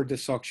hover the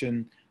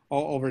suction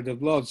over the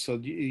blood so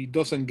it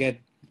doesn't get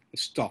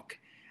stuck.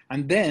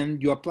 And then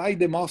you apply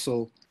the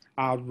muscle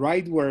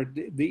right where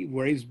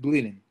it's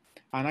bleeding.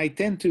 And I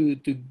tend to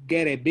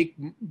get a big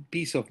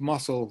piece of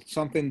muscle,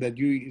 something that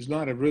is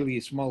not a really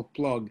small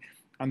plug.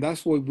 And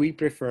that's why we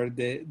prefer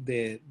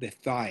the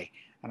thigh.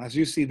 And as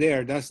you see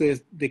there, that's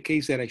the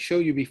case that I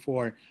showed you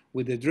before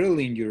with the drill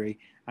injury.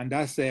 And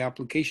that's the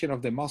application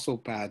of the muscle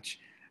patch.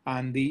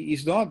 And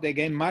it's not,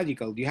 again,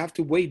 magical. You have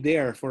to wait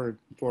there for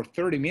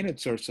 30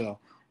 minutes or so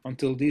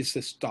until this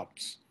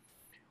stops.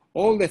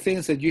 All the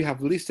things that you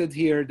have listed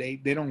here, they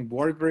don't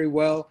work very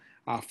well.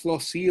 Flow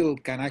seal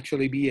can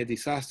actually be a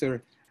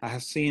disaster. I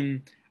have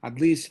seen at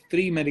least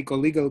 3 medical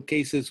legal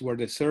cases where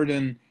the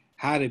surgeon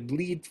had a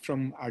bleed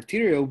from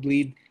arterial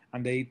bleed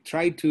and they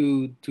tried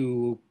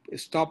to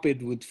stop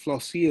it with flow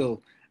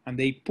seal and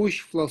they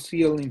push flow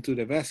seal into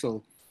the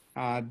vessel,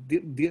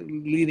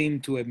 leading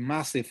to a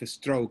massive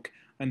stroke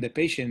on the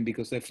patient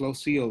because the flow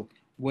seal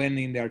went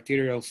in the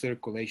arterial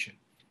circulation.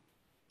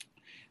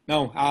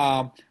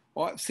 No,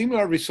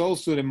 similar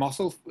results to the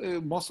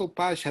muscle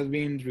patch has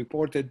been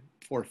reported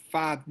for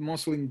fat,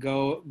 muscling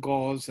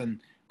gauze, and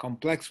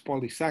complex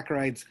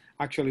polysaccharides.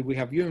 Actually, we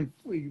have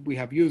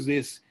used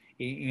this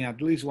in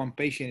at least one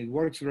patient. It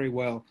works very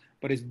well,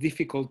 but it's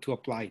difficult to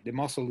apply. The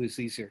muscle is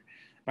easier.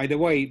 By the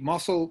way,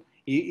 muscle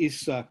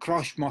is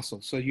crushed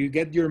muscle. So you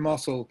get your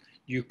muscle,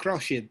 you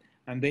crush it,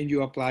 and then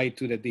you apply it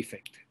to the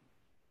defect.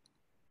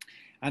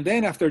 And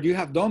then after you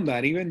have done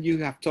that, even you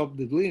have stopped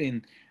the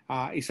bleeding,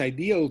 it's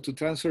ideal to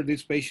transfer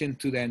this patient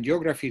to the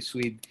angiography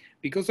suite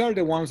because they're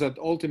the ones that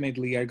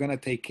ultimately are going to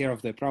take care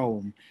of the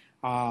problem.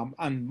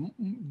 And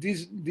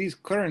this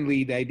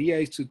currently, the idea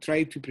is to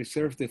try to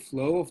preserve the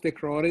flow of the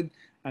carotid,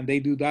 and they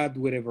do that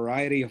with a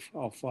variety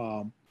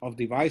of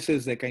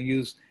devices. They can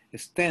use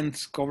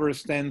stents, cover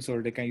stents,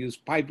 or they can use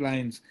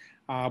pipelines.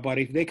 But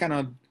if they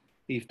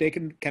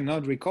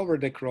cannot recover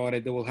the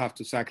carotid, they will have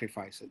to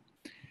sacrifice it.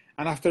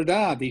 And after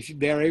that, if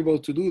they are able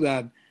to do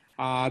that,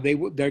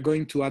 they're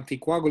going to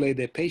anticoagulate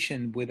the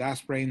patient with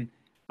aspirin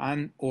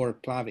and or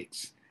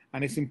Plavix.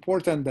 And it's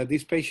important that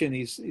this patient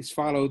is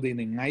followed in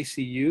an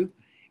ICU,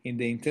 in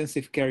the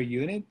intensive care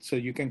unit, so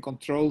you can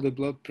control the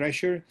blood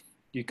pressure.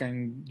 You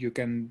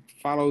can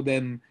follow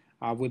them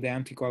with the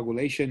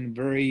anticoagulation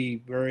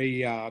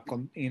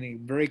in a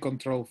very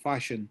controlled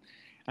fashion.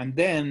 And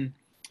then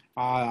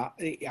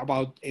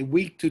about a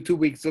week to 2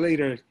 weeks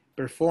later,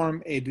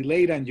 perform a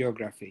delayed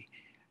angiography.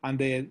 And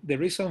the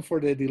reason for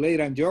the delayed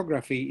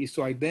angiography is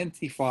to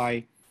identify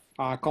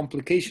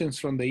complications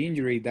from the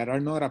injury that are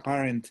not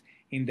apparent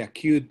in the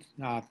acute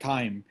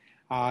time,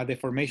 the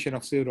formation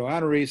of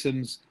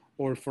pseudoaneurysms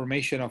or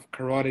formation of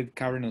carotid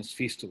cavernous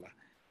fistula.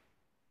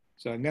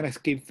 So I'm gonna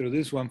skip through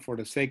this one for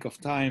the sake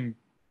of time.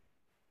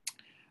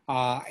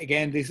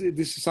 Again, this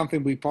is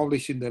something we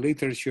published in the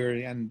literature,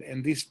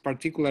 and this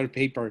particular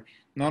paper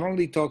not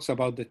only talks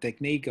about the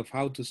technique of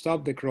how to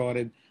stop the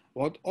carotid,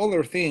 what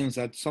other things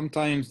that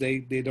sometimes they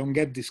don't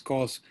get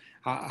discussed,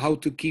 how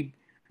to keep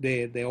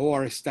the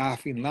OR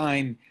staff in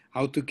line,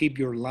 how to keep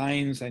your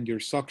lines and your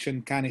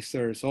suction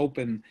canisters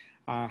open,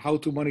 how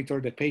to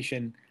monitor the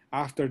patient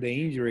after the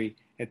injury,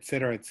 et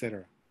cetera, et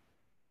cetera.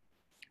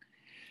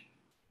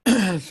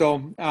 So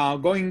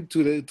going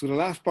to the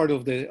last part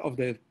of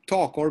the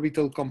talk,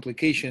 orbital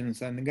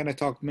complications, and I'm going to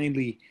talk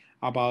mainly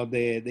about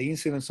the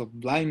incidence of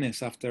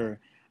blindness after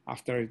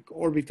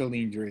orbital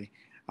injury.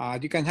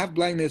 You can have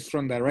blindness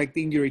from direct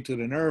injury to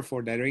the nerve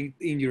or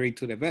direct injury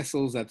to the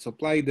vessels that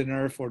supply the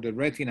nerve or the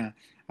retina.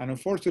 And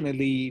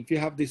unfortunately, if you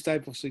have this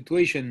type of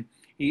situation,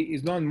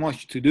 it's not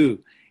much to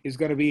do. It's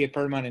going to be a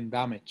permanent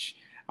damage.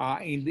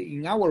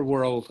 In our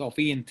world of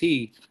ENT,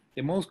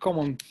 the most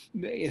common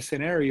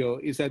scenario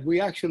is that we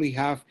actually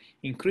have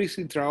increased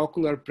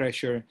intraocular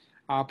pressure,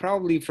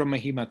 probably from a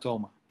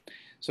hematoma.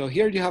 So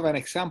here you have an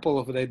example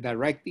of the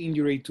direct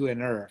injury to a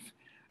nerve.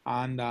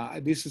 And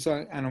this is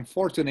an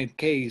unfortunate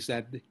case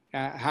that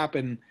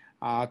happened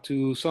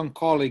to some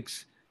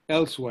colleagues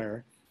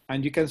elsewhere.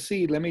 And you can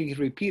see, let me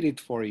repeat it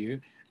for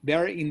you.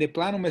 They're in the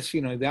planum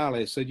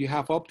sphenoidale. So you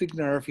have optic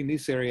nerve in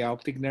this area,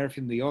 optic nerve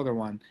in the other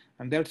one.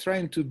 And they're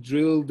trying to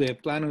drill the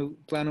planum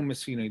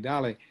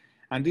sphenoidale.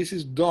 And this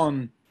is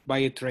done by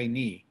a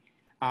trainee.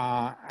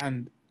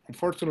 And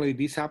unfortunately,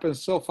 this happened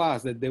so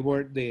fast that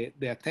the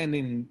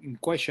attending in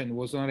question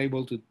was not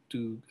able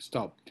to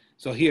stop.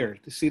 So here,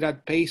 see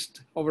that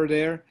paste over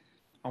there?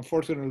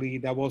 Unfortunately,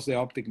 that was the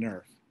optic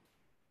nerve.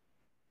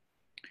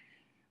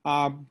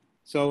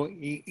 So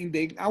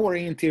in our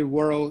ENT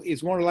world,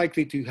 it's more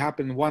likely to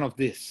happen one of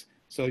this.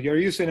 So you're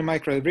using a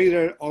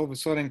microreader, all of a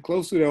sudden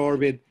close to the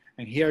orbit,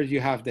 and here you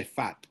have the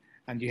fat.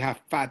 And you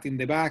have fat in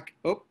the back.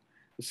 Oh,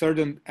 the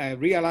surgeon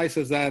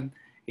realizes that.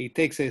 It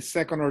takes a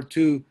second or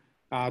two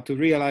to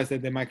realize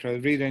that the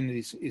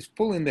microreader is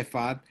pulling the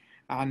fat,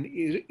 and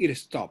it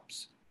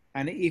stops.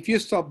 And if you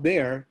stop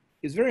there,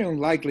 it's very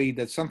unlikely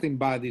that something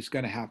bad is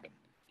going to happen.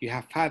 You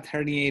have fat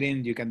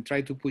herniating, you can try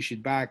to push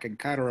it back and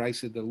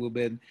cauterize it a little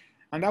bit,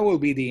 and that will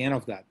be the end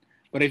of that.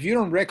 But if you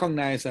don't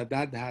recognize that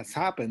that has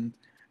happened,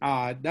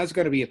 that's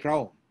going to be a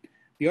problem.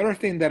 The other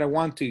thing that I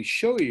want to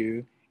show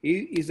you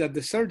is that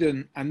the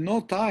surgeon at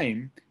no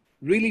time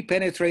really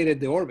penetrated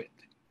the orbit.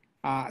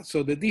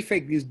 So the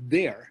defect is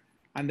there,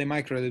 and the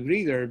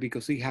microreader,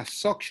 because it has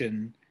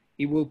suction,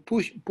 it will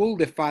pull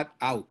the fat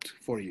out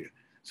for you.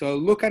 So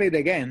look at it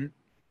again.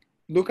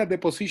 Look at the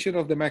position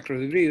of the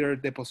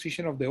microreader, the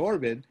position of the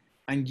orbit,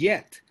 and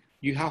yet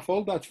you have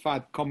all that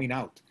fat coming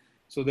out.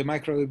 So the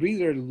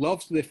microreader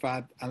loves the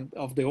fat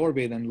of the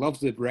orbit and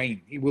loves the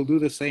brain. It will do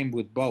the same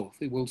with both.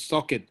 It will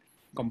suck it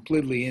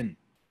completely in.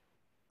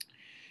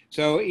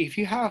 So if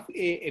you have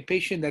a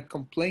patient that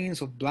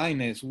complains of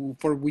blindness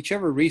for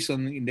whichever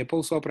reason in the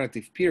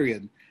postoperative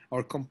period,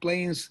 or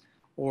complains,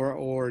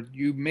 or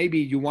maybe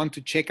you want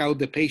to check out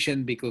the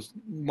patient because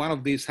one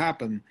of these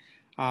happened,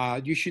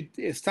 you should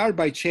start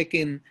by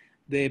checking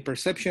the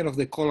perception of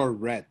the color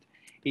red.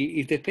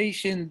 If the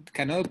patient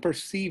cannot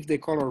perceive the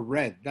color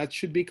red, that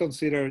should be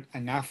considered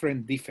an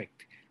afferent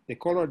defect. The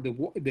color,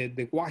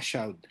 the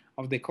washout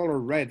of the color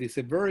red is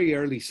a very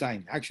early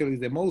sign, actually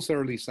the most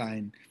early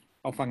sign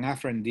of an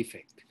afferent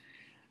defect.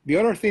 The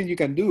other thing you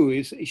can do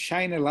is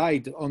shine a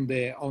light on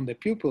the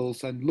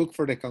pupils and look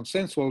for the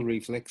consensual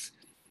reflex.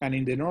 And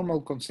in the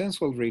normal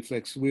consensual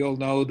reflex, we all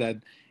know that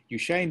you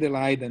shine the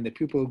light and the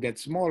pupil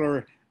gets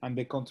smaller, and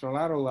the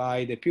contralateral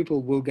eye, the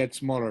pupil will get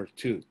smaller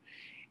too.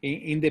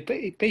 In the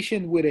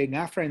patient with an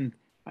afferent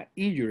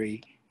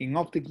injury, in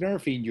optic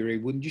nerve injury,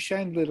 when you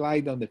shine the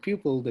light on the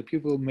pupil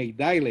may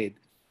dilate,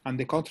 and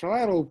the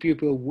contralateral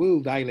pupil will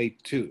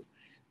dilate too.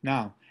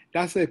 Now,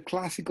 that's a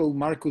classical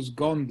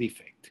Marcus-Gunn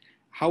defect.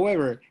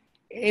 However,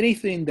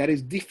 anything that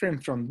is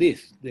different from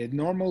this, the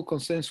normal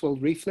consensual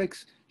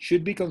reflex,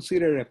 should be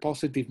considered a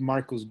positive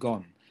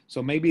Marcus-Gunn.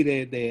 So maybe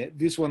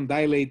this one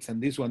dilates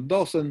and this one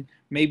doesn't.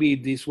 Maybe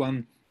this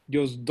one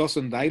just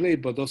doesn't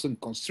dilate but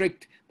doesn't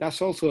constrict.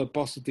 That's also a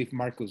positive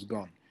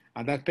Marcus-Gunn,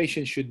 and that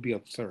patient should be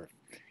observed.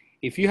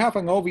 If you have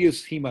an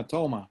obvious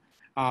hematoma,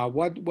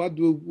 what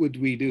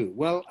would we do?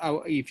 Well,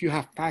 if you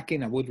have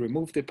packing, I would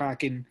remove the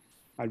packing.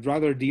 I'd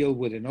rather deal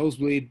with a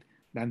nosebleed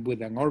than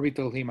with an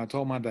orbital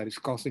hematoma that is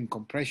causing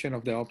compression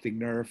of the optic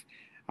nerve.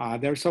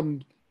 There are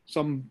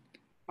some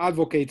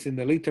advocates in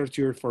the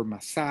literature for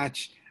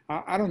massage.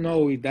 I don't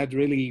know if that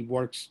really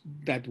works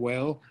that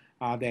well.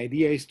 The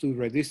idea is to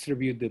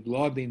redistribute the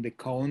blood in the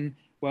cone.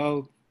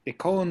 Well, the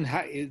cone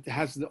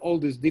has all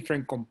these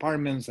different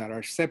compartments that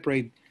are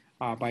separate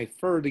by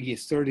fairly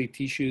sturdy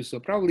tissues, so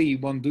probably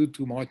it won't do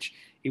too much.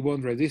 It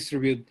won't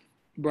redistribute,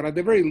 but at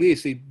the very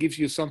least, it gives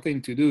you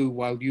something to do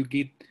while you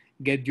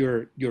get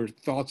your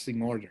thoughts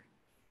in order.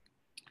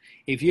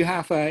 If you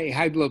have a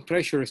high blood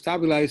pressure,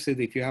 stabilize it.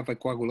 If you have a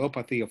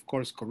coagulopathy, of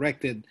course,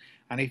 correct it.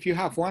 And if you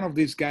have one of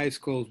these guys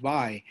close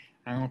by,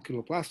 an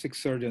oculoplastic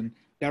surgeon,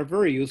 they're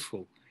very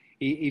useful.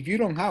 If you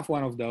don't have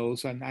one of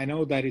those, and I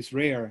know that is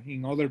rare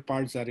in other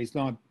parts that is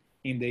not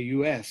in the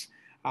US,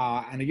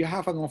 and you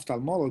have an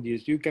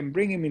ophthalmologist, you can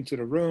bring him into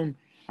the room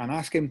and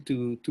ask him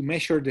to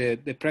measure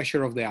the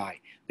pressure of the eye.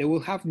 They will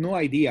have no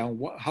idea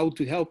how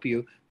to help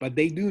you, but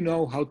they do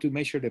know how to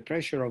measure the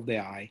pressure of the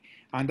eye.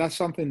 And that's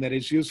something that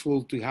is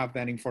useful to have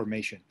that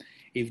information.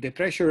 If the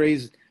pressure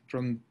is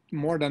from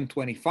more than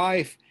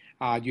 25,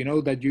 you know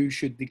that you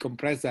should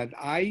decompress that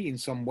eye in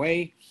some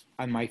way.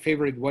 And my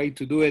favorite way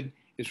to do it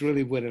is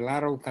really with a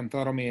lateral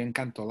canthotomy and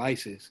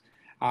cantolysis.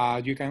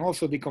 You can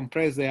also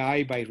decompress the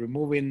eye by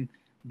removing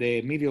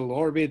the medial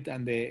orbit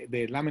and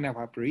the lamina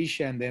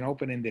papyracea and then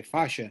opening the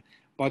fascia.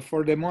 But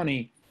for the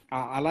money,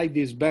 I like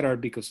this better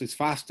because it's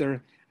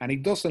faster and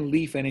it doesn't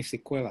leave any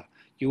sequela.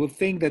 You would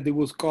think that it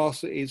would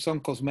cause some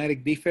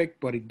cosmetic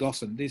defect, but it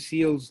doesn't. This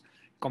heals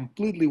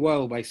completely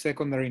well by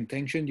secondary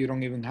intention. You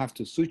don't even have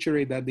to suture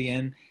it at the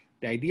end.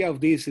 The idea of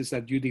this is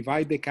that you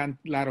divide the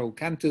lateral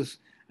canthus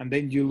and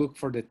then you look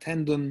for the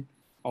tendon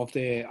of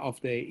the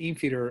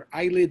inferior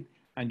eyelid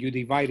and you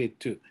divide it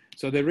too.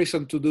 So the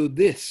reason to do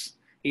this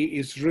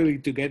is really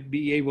to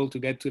be able to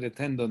get to the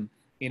tendon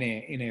in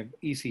a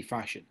easy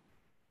fashion.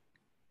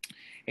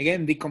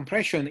 Again,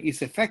 decompression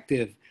is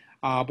effective,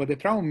 but the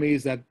problem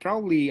is that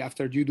probably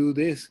after you do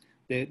this,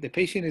 the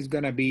patient is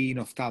going to be in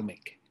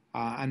ophthalmic,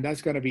 and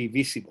that's going to be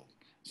visible.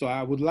 So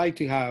I would like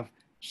to have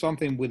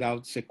something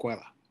without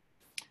sequela.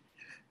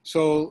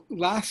 So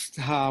last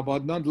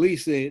but not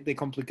least, the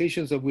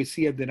complications that we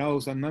see at the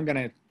nose. I'm not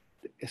going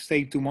to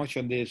say too much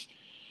on this,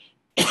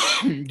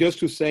 just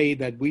to say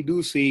that we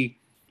do see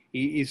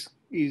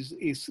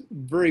is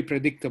very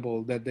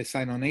predictable that the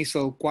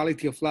sinonasal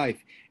quality of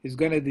life is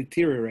going to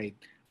deteriorate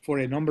for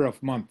a number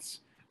of months.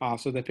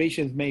 So the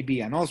patients may be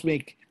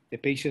anosmic, the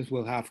patients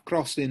will have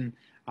crossing.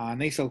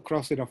 Nasal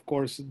crossing, of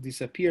course,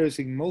 disappears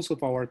in most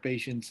of our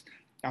patients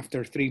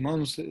after 3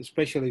 months,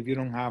 especially if you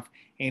don't have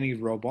any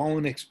raw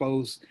bone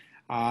exposed.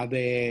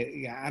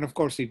 And of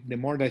course, if the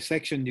more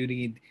dissection you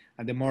need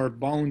and the more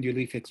bone you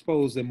leave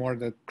exposed, the more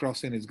the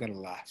crossing is going to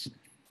last.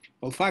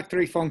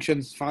 Olfactory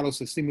functions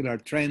follows a similar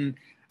trend.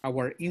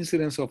 Our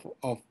incidence of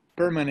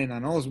permanent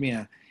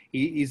anosmia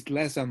is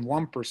less than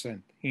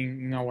 1%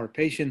 in our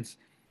patients,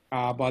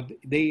 but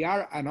they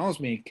are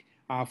anosmic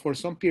for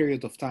some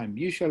period of time,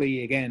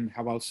 usually, again,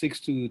 about 6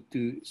 to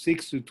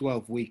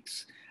 12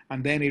 weeks,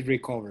 and then it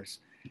recovers.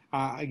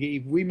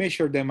 If we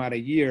measure them at a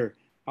year,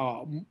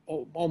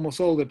 almost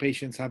all the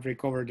patients have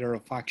recovered their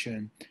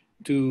olfaction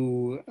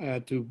to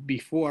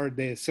before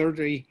the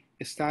surgery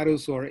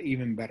status or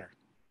even better.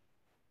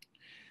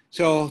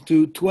 So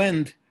to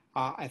end,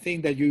 I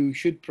think that you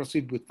should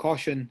proceed with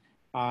caution.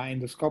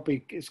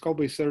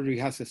 Endoscopic surgery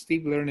has a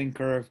steep learning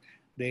curve.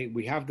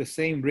 We have the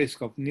same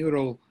risk of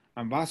neural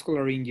and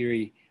vascular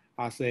injury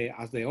as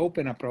the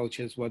open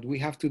approaches, but we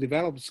have to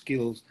develop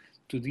skills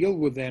to deal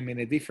with them in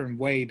a different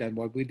way than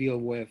what we deal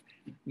with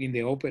in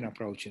the open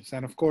approaches.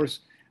 And of course,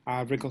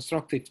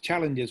 reconstructive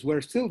challenges, we're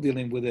still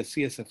dealing with the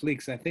CSF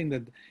leaks. I think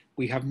that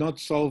we have not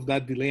solved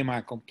that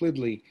dilemma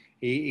completely.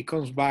 It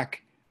comes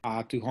back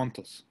to haunt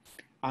us.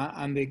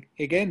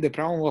 Again, the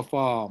problem of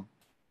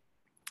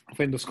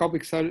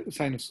endoscopic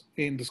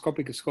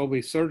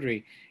scopic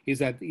surgery is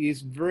that it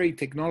is very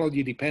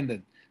technology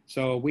dependent.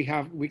 So we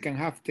can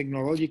have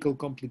technological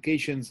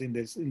complications in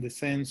the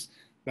sense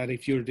that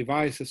if your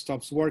device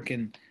stops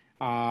working,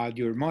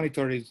 your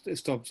monitor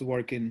stops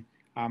working,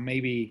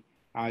 maybe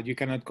you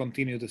cannot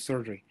continue the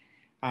surgery.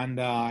 And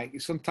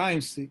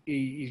sometimes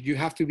you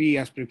have to be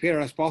as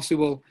prepared as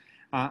possible.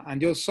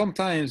 And just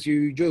sometimes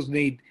you just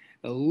need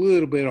a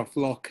little bit of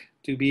luck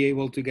to be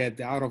able to get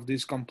out of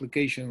these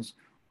complications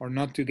or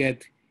not to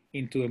get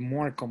into a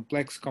more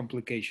complex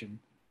complication.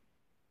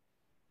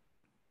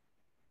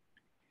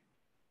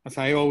 As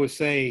I always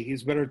say,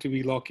 it's better to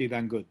be lucky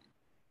than good.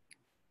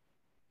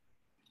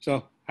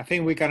 So I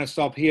think we can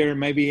stop here,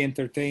 maybe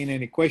entertain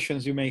any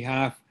questions you may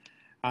have,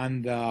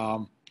 and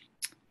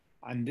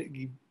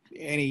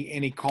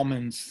any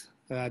comments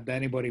that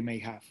anybody may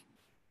have.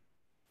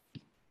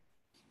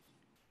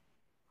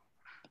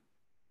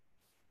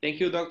 Thank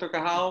you, Dr.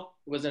 Carrau.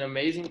 It was an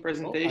amazing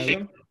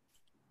presentation.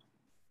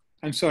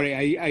 I'm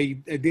sorry, I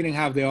didn't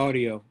have the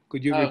audio.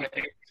 Could you repeat?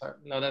 Okay, sorry.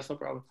 No, that's no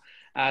problem.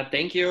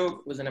 Thank you.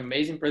 It was an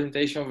amazing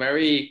presentation,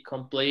 very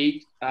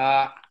complete.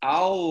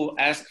 I'll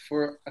ask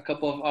for a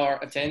couple of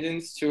our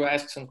attendants to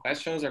ask some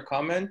questions or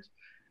comment.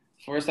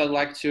 First, I'd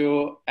like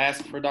to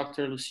ask for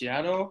Dr.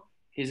 Luciano.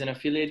 He's an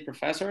affiliate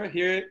professor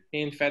here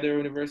in Federal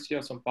University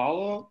of São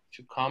Paulo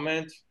to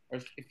comment or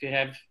if you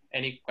have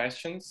any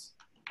questions.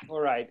 All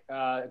right,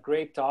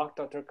 great talk,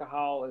 Dr.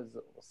 Carrau. It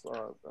was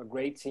a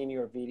great seeing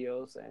your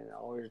videos and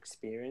all your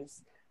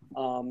experience.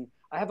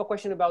 I have a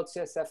question about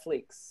CSF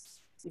leaks.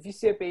 If you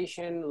see a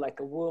patient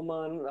like a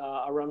woman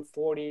around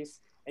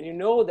 40s, and you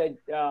know that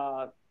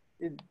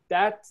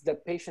that's the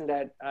patient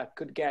that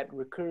could get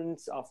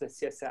recurrence of the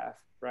CSF,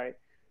 right?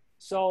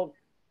 So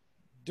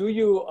do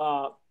you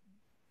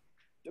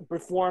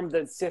perform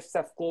the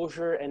CSF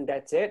closure and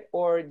that's it?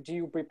 Or do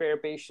you prepare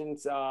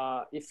patients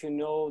if you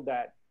know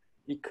that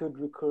it could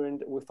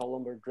recurrent with a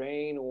lumbar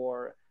drain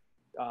or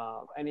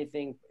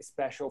anything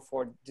special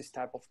for this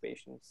type of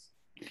patients?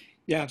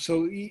 Yeah,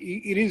 so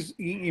it is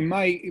in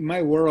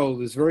my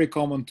world. It's very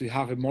common to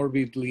have a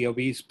morbidly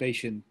obese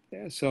patient.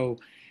 So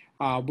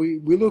we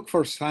look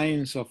for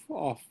signs of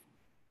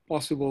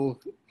possible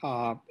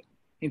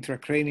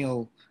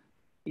intracranial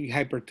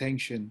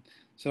hypertension.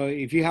 So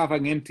if you have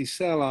an empty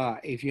cella,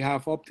 if you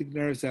have optic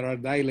nerves that are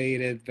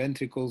dilated,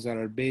 ventricles that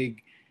are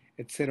big,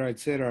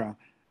 etc.,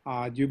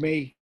 you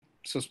may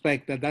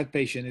suspect that that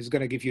patient is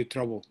going to give you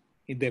trouble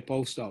in the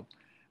post-op.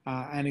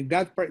 And in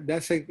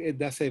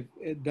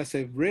that's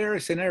a rare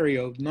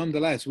scenario.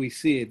 Nonetheless, we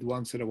see it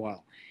once in a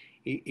while.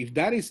 If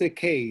that is the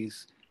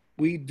case,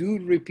 we do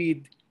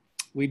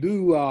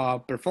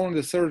perform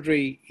the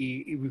surgery.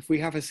 If we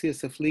have a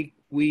CSF leak,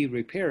 we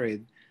repair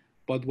it.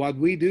 But what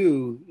we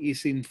do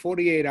is in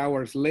 48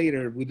 hours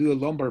later, we do a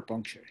lumbar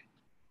puncture.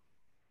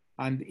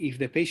 And if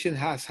the patient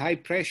has high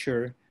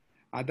pressure,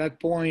 at that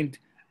point,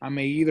 I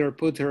may either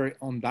put her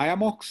on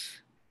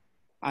Diamox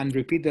and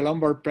repeat the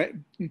lumbar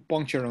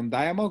puncture on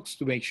Diamox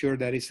to make sure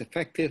that it's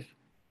effective,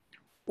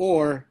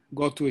 or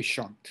go to a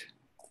shunt.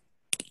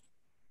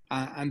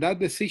 And that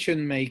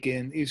decision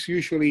making is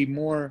usually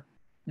more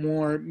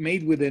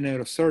made with the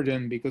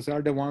neurosurgeon, because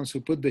they're the ones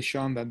who put the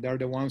shunt and they're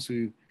the ones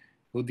who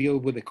deal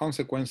with the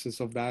consequences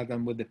of that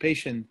and with the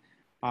patient.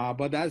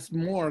 But that's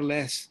more or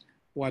less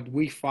what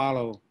we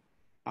follow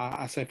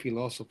as a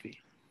philosophy.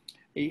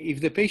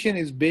 If the patient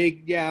is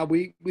big, yeah,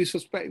 we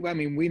suspect, I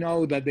mean, we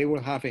know that they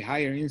will have a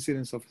higher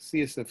incidence of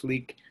CSF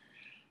leak,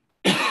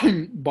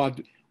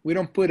 but we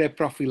don't put a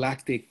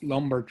prophylactic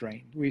lumbar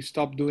drain. We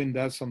stopped doing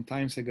that some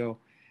time ago.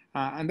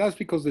 And that's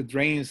because the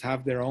drains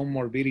have their own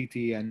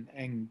morbidity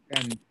and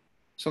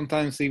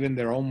sometimes even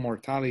their own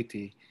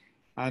mortality.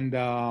 And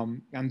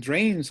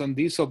drains on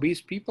these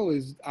obese people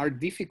are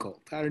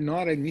difficult, are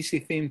not an easy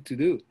thing to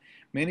do.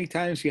 Many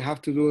times you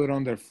have to do it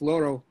under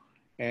fluoro,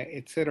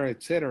 et cetera,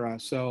 et cetera.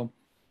 So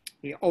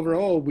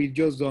overall, we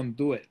just don't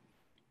do it.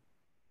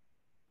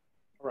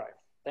 All right.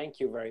 Thank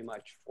you very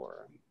much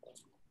for.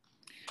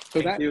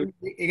 So that,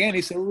 again,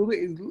 it's a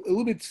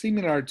little bit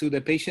similar to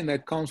the patient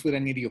that comes with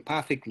an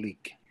idiopathic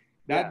leak.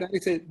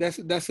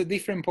 That's a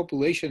different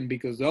population,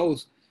 because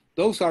those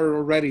are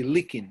already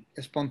leaking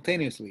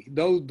spontaneously.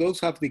 Those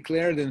have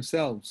declared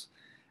themselves.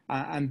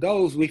 And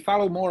those, we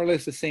follow more or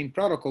less the same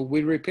protocol.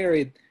 We repair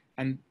it,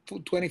 and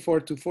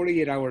 24 to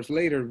 48 hours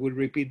later, we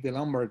repeat the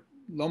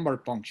lumbar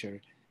puncture,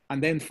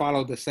 and then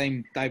follow the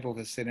same type of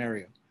a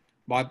scenario.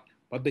 But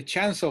the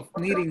chance of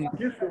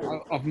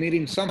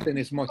needing something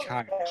is much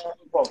higher.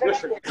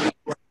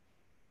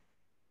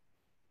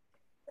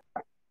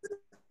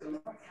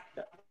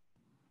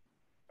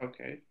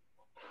 Okay.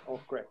 Oh,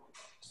 great.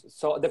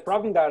 So the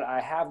problem that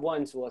I had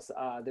once was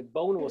the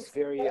bone was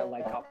very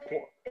like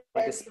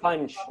a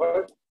sponge,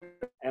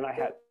 and I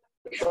had.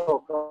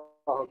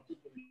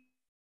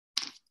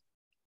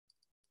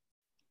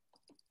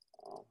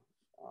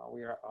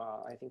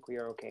 I think we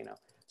are okay now.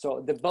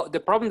 So the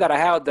problem that I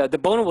had, the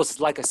bone was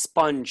like a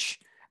sponge,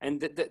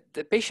 and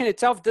the patient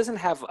itself doesn't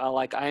have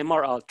like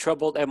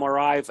troubled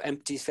MRI of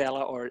empty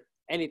cella or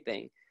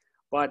anything.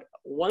 But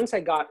once I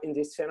got in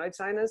this sphenoid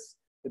sinus,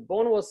 the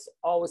bone was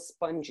always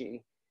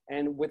spongy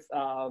and with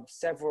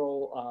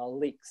several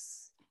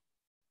leaks,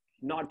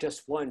 not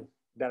just one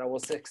that I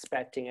was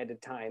expecting at the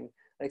time.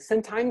 Like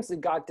sometimes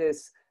it got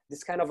this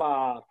this kind of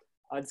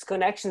a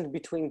disconnection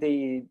between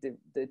the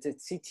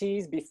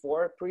CTs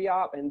before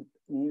pre-op and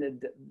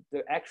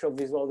the actual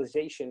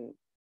visualization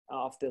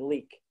of the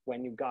leak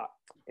when you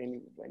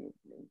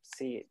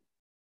see it.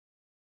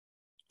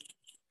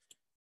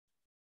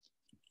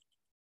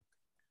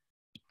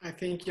 I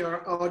think your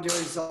audio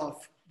is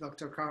off,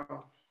 Dr.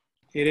 Carrau.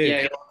 It is.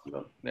 Yeah,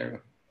 there we go.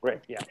 Great,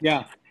 yeah.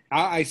 Yeah,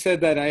 I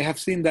said that I have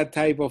seen that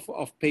type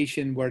of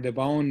patient where the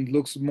bone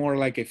looks more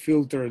like a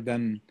filter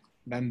than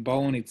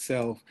bone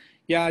itself.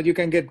 Yeah, you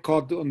can get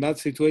caught on that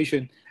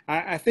situation.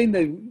 I think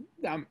that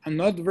I'm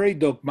not very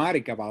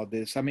dogmatic about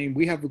this. I mean,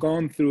 we have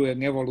gone through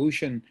an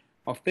evolution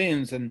of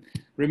things, and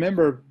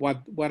remember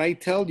what I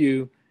tell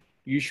you,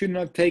 you should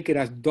not take it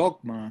as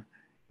dogma.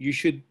 You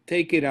should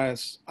take it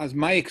as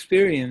my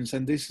experience,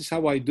 and this is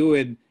how I do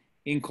it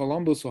in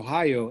Columbus,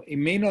 Ohio. It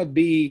may not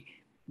be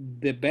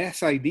the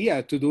best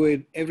idea to do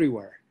it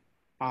everywhere.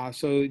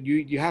 So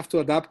you have to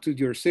adapt to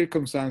your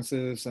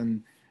circumstances.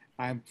 And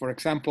for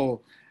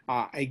example,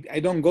 I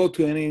don't go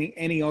to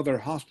any other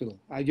hospital.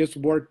 I just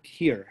work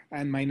here,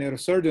 and my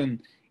neurosurgeon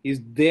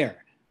is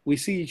there. We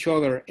see each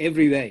other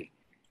every day.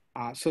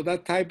 So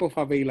that type of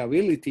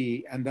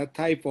availability and that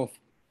type of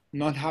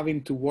not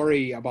having to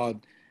worry about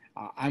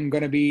I'm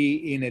going to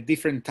be in a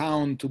different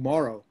town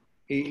tomorrow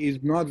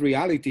is not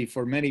reality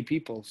for many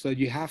people. So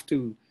you have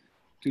to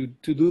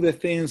do the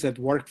things that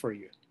work for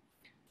you.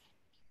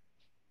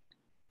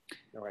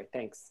 All right,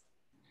 thanks.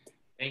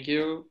 Thank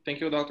you,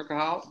 Dr.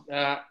 Carrau.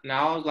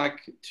 Now I'd like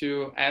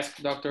to ask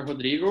Dr.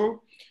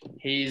 Rodrigo.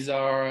 He's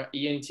our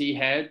ENT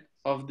head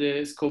of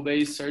the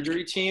skull-based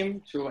surgery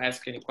team to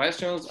ask any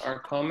questions or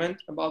comment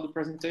about the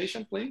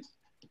presentation, please.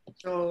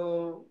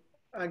 So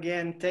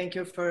again, thank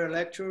you for your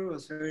lecture. It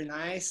was very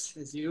nice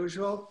as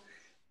usual.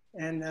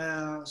 And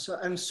so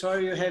I'm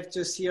sorry you have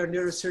to see your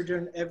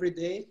neurosurgeon every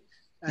day.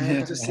 I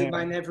have to see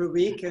mine every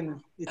week, and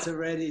it's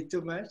already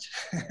too much.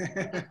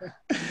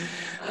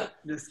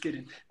 Just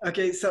kidding.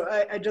 Okay, so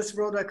I just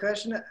wrote a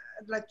question.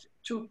 I'd like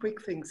two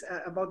quick things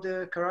about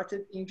the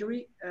carotid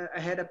injury. I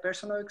had a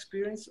personal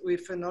experience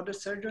with another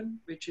surgeon,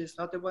 which is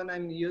not the one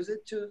I'm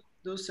used to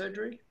do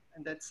surgery,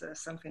 and that's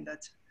something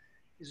that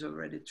is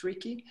already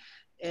tricky.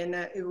 And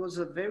it was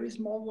a very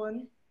small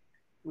one.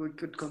 We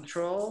could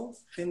control,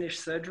 finish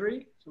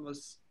surgery. So it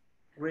was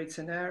a great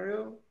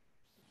scenario.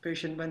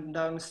 Patient went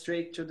down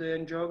straight to the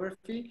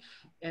angiography,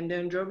 and the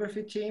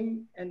angiography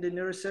team and the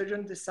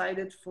neurosurgeon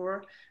decided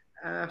for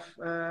a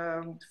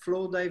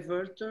flow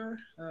diverter,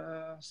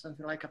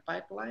 something like a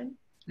pipeline.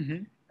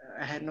 Mm-hmm.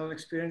 I had no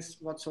experience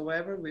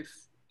whatsoever with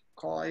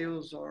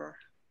coils or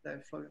the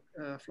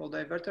flow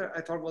diverter. I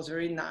thought it was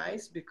very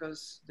nice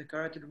because the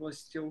carotid was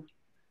still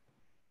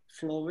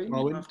flowing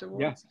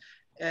afterwards.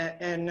 Yeah.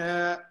 And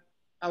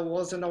I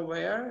wasn't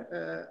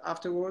aware.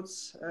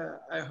 Afterwards,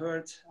 I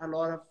heard a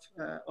lot of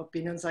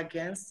opinions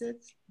against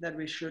it, that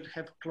we should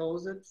have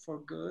closed it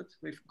for good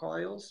with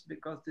coils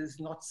because it's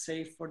not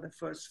safe for the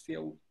first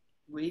few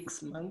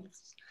weeks,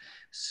 months.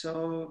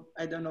 So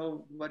I don't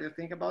know what you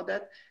think about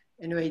that.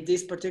 Anyway,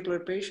 this particular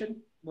patient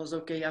was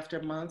okay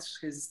after months.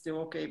 He's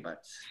still okay,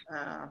 but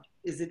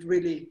is it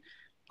really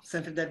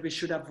something that we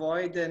should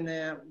avoid?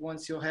 And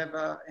once you have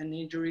an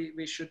injury,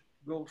 we should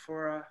go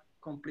for a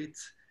complete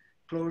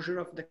closure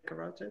of the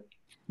carotid?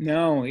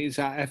 No,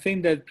 I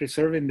think that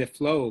preserving the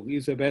flow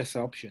is the best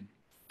option.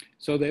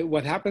 So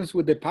what happens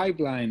with the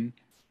pipeline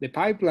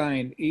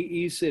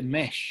is a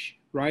mesh,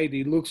 right?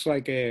 It looks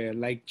like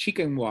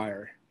chicken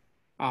wire.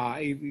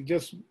 It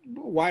just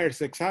wires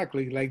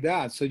exactly like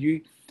that. So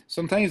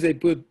sometimes they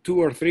put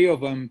 2 or 3 of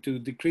them to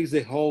decrease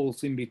the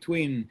holes in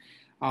between,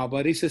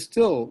 but it's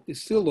still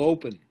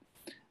open.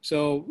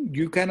 So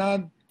you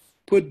cannot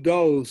put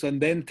those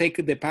and then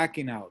take the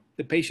packing out.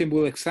 The patient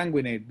will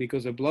exsanguinate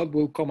because the blood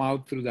will come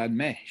out through that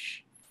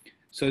mesh.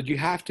 So you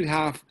have to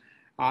have,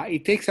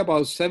 it takes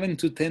about 7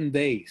 to 10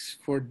 days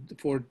for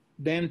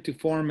them to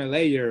form a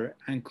layer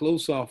and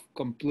close off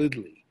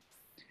completely.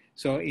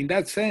 So in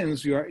that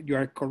sense, you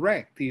are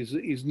correct.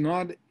 It's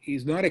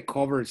not a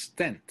covered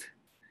stent,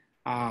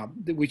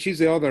 which is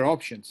the other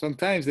option.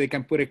 Sometimes they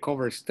can put a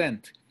covered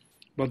stent,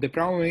 but the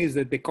problem is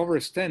that the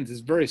covered stent is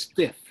very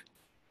stiff.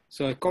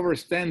 So a covered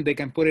stent, they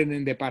can put it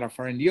in the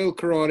parapharyngeal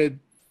carotid,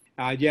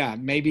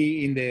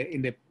 maybe in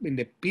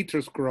the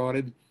petrous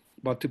carotid,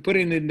 but to put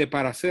it in the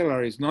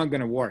paracellular is not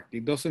going to work.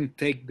 It doesn't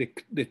take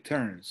the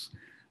turns.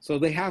 So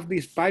they have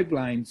these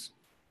pipelines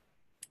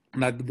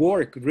that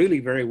work really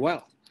very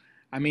well.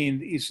 I mean,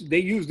 they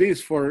use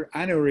this for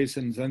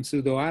aneurysms and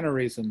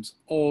pseudoaneurysms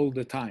all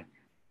the time.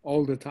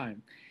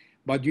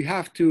 But you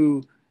have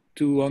to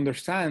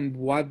understand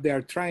what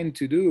they're trying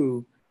to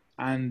do,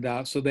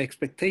 and so the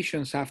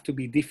expectations have to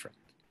be different.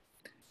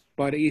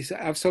 But it's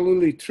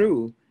absolutely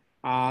true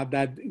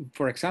that,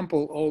 for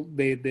example, all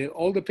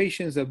the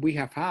patients that we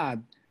have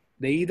had,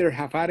 they either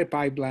have had a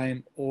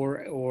pipeline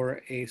or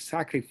a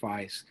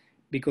sacrifice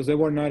because they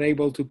were not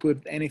able to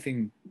put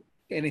anything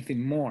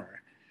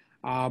more.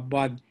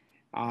 But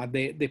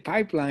the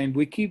pipeline,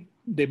 we keep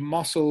the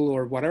muscle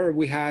or whatever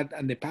we had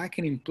and the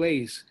packing in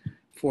place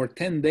for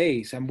 10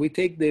 days, and we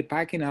take the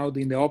packing out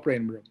in the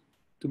operating room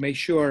to make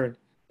sure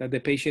that the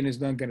patient is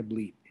not going to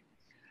bleed.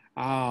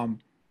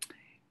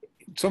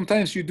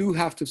 Sometimes you do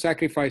have to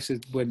sacrifice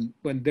it when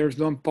there's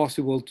not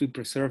possible to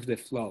preserve the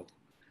flow.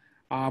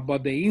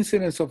 But the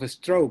incidence of a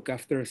stroke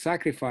after a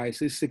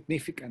sacrifice is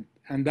significant,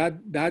 and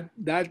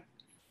that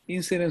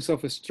incidence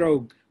of a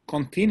stroke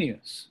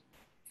continues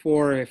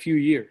for a few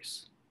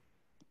years.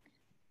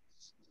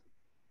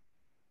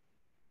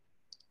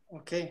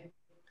 Okay,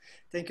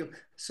 thank you.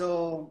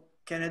 So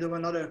can I do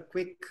another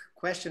quick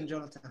question,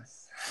 Jonathan?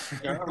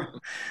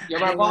 You're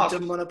my boss. To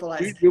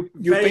monopolize. You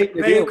very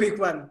quick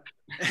one.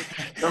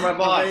 You're my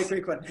boss.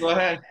 Very quick one. Go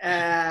ahead.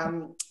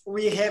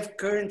 We have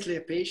currently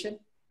a patient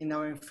in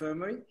our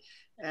infirmary,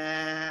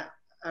 a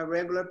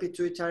regular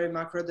pituitary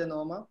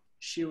macroadenoma.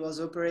 She was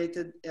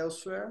operated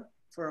elsewhere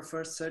for a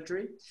first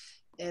surgery,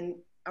 and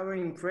our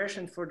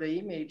impression for the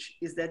image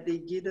is that they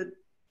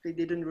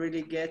didn't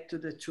really get to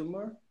the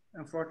tumor.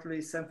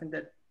 Unfortunately, something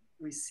that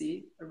we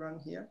see around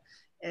here,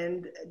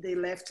 and they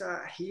left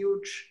a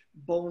huge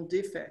bone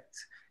defect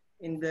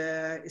in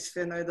the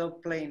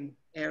sphenoidal plane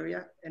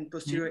area and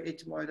posterior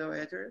ethmoidal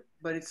artery,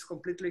 but it's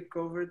completely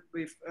covered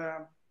with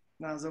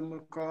nasal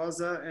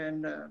mucosa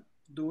and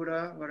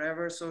dura,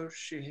 whatever. So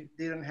she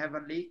didn't have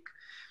a leak,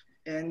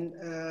 and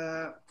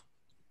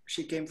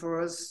she came for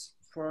us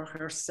for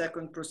her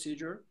second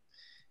procedure.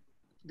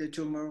 The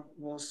tumor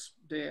was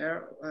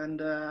there,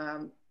 and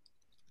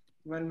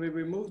when we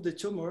removed the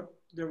tumor,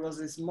 there was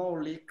a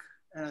small leak,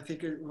 and I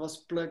think it was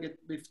plugged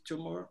with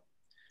tumor.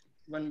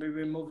 When we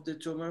removed the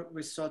tumor,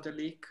 we saw the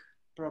leak.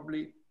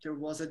 Probably there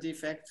was a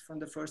defect from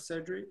the first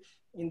surgery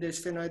in the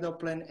sphenoidal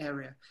plane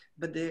area.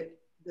 But the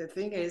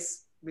thing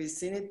is, we've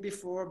seen it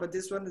before, but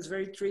this one is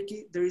very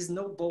tricky. There is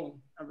no bone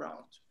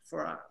around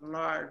for a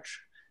large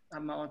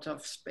amount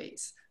of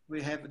space.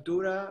 We have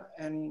dura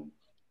and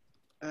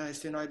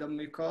sphenoidal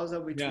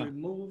mucosa, which we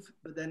removed,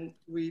 but then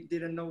we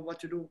didn't know what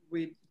to do.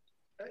 We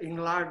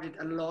enlarged it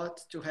a lot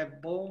to have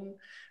bone.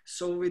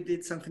 So we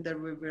did something that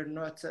we were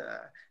not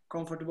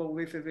comfortable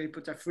with. We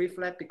put a free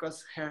flap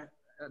because her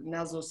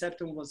nasal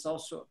septum was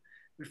also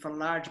with a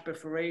large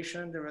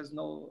perforation. There was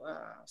no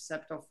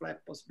septal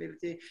flap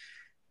possibility.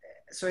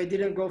 So I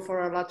didn't go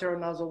for a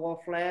lateral nasal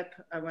wall flap.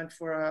 I went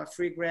for a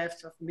free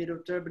graft of middle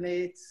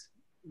turbinate.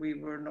 We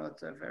were not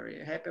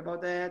very happy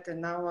about that.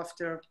 And now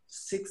after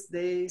 6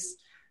 days,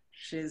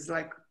 she's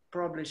like,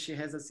 probably she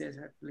has a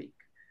CSF leak.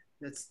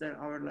 That's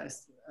our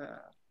last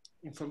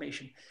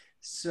information.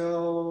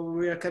 So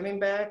we are coming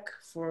back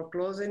for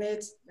closing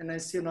it, and I'm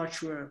still not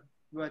sure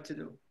what to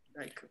do.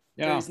 Like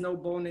there is no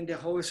bone in the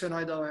whole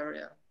sphenoidal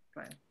area.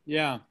 Fine.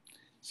 Yeah.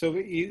 So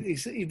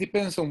it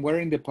depends on where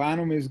in the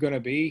planum it's going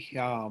to be.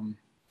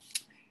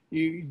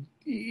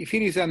 If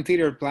it is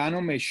anterior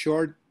planum, a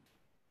short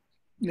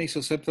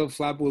nasoseptal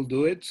flap will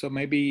do it. So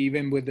maybe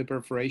even with the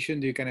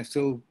perforation, you can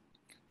still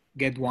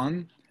get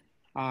one.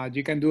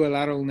 You can do a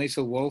lateral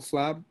nasal wall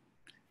flap.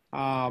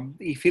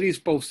 If it is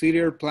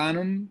posterior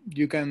planum,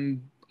 you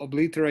can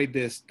obliterate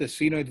the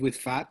sphenoid with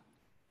fat.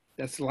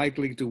 That's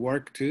likely to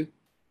work too.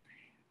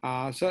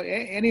 So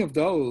any of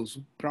those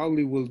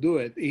probably will do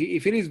it.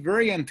 If it is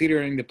very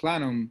anterior in the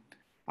planum,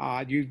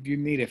 you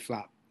need a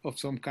flap of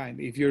some kind.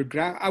 If you're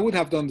I would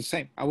have done the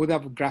same. I would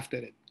have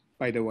grafted it,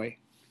 by the way.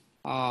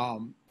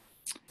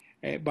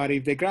 But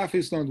if the graft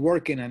is not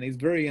working and it's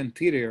very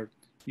anterior,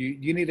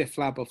 you need a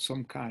flap of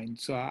some kind.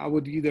 So I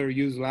would either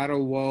use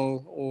lateral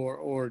wall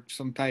or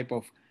some type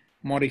of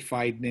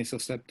modified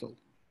nasoseptal.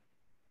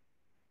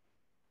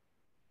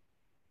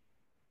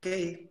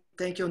 Okay,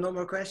 thank you. No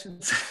more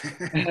questions.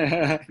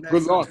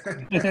 Good luck.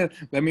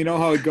 Let me know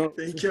how it goes.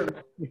 Thank you.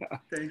 Yeah.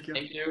 Thank you.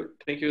 Thank you.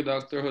 Thank you,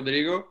 Dr.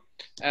 Rodrigo.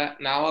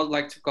 Now I'd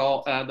like to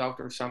call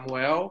Dr.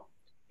 Samuel.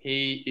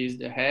 He is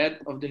the head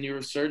of the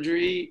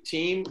neurosurgery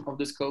team of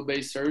the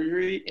skull-based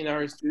surgery in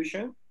our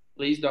institution.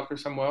 Please, Dr.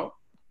 Samuel.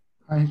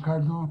 Hi,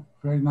 Ricardo.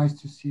 Very nice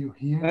to see you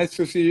here. Nice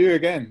to see you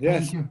again.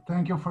 Yes.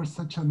 Thank you for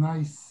such a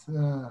nice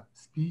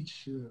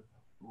speech.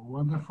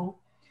 Wonderful.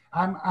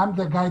 I'm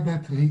the guy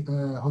that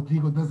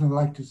Rodrigo doesn't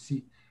like to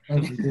see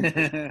every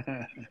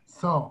day.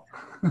 So,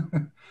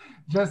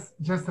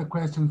 just a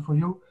question for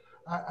you.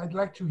 I'd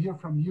like to hear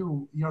from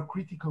you your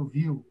critical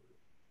view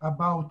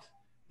about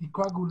the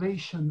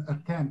coagulation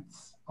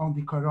attempts on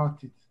the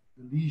carotid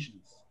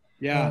lesions.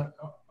 Yeah.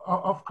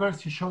 Of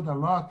course, you showed a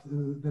lot.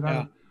 There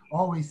are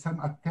always some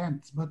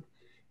attempts, but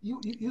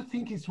you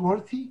think it's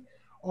worthy,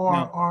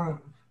 or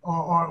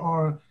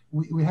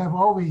we have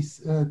always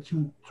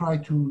to try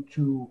to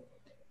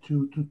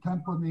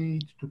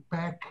tamponate, to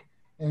pack,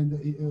 and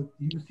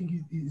you think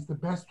it's the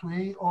best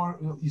way, or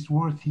is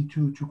worthy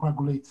to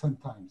coagulate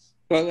sometimes?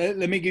 Well,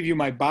 let me give you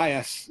my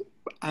bias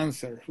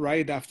answer,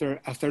 right?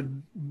 After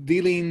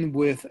dealing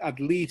with at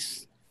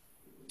least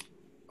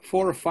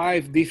 4 or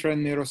 5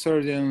 different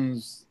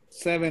neurosurgeons,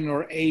 7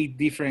 or 8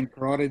 different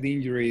carotid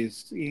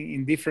injuries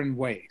in different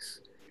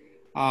ways.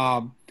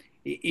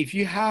 If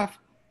you have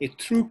a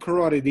true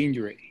carotid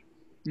injury,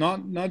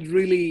 not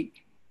really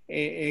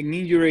an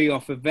injury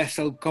of a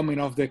vessel coming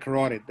off the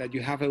carotid, that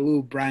you have a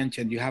little branch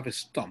and you have a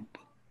stump,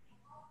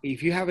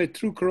 if you have a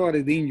true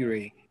carotid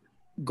injury,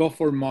 go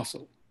for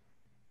muscle.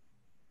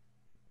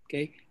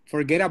 Okay,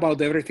 forget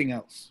about everything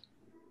else.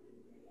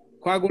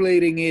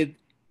 Coagulating it,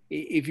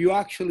 if you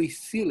actually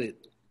seal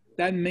it,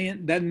 that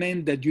meant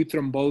that you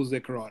thrombose the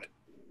carotid.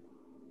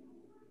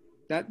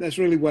 That's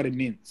really what it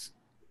means.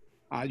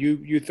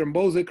 You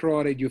thrombose the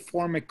carotid, you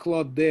form a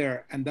clot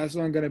there, and that's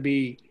not going to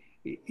be.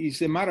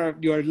 It's a matter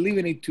of you are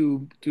leaving it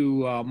to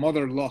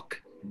mother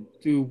luck,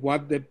 to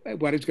what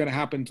is going to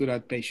happen to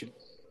that patient.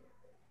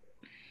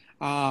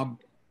 And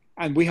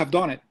we have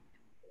done it.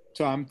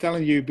 So I'm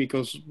telling you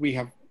because we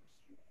have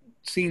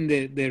seen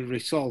the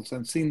results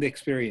and seen the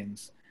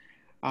experience.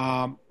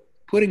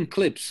 Putting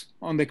clips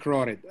on the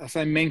carotid, as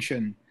I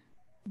mentioned,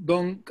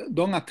 don't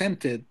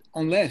attempt it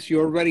unless you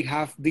already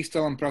have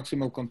distal and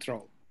proximal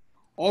control.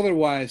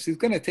 Otherwise, it's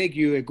going to take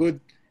you a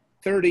good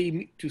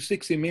 30 to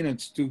 60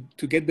 minutes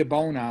to get the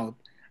bone out.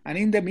 And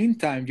in the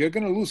meantime, you're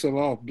going to lose a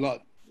lot of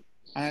blood.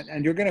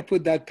 And you're going to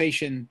put that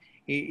patient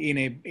in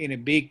a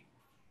big,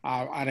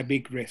 at a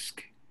big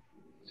risk.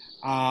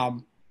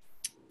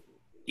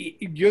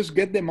 Just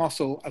get the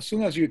muscle as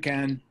soon as you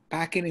can,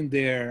 pack it in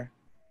there.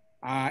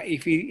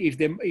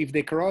 If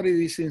the carotid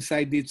is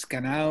inside its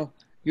canal,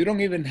 you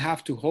don't even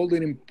have to hold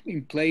it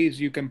in place.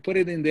 You can put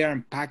it in there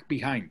and pack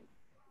behind.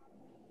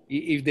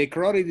 If the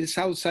carotid is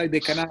outside the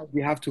canal,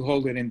 you have to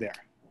hold it in there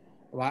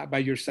by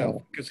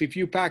yourself. Because if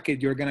you pack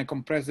it, you're going to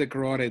compress the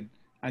carotid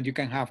and you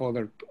can have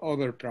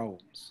other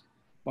problems.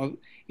 But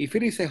if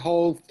it is a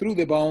hole through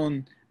the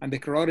bone and the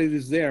carotid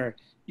is there,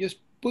 just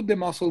put the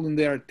muscle in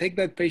there, take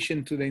that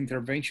patient to the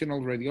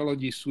interventional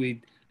radiology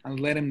suite and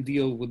let him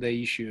deal with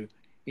the issue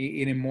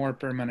in a more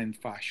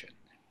permanent fashion.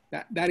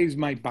 That is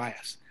my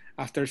bias.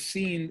 After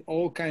seeing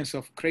all kinds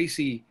of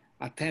crazy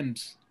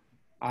attempts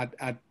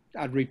at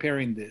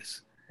repairing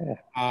this.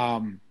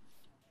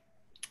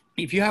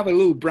 If you have a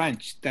little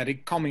branch that is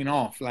coming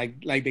off,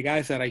 like the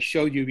guys that I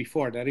showed you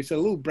before, that is a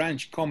little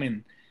branch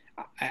coming,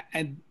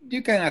 and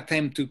you can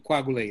attempt to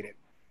coagulate it.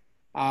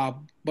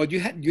 But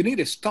you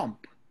need a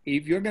stump.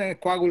 If you're going to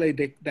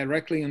coagulate it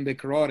directly in the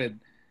carotid,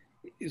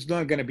 it's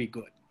not going to be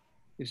good.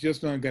 It's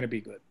just not going to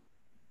be good.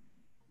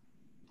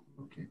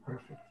 Okay,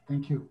 perfect.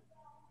 Thank you.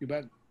 You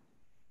bet.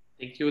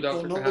 Thank you,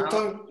 Dr.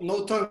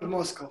 No tongue,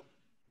 Moscow.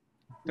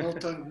 No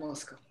tongue,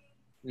 Moscow.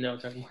 No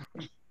tongue.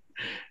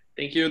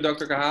 Thank you,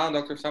 Dr. Carrau,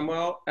 Dr.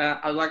 Samuel.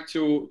 I'd like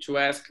to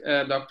ask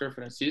Dr.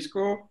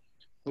 Francisco,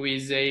 who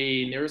is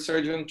a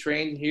neurosurgeon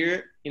trained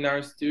here in our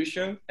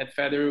institution at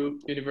Federal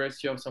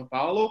University of São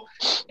Paulo,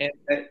 and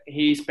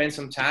he spent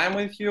some time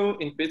with you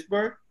in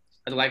Pittsburgh.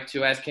 I'd like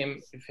to ask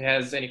him if he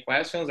has any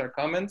questions or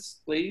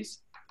comments, please.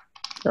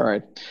 All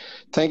right.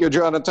 Thank you,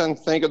 Jonathan.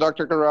 Thank you,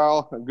 Dr.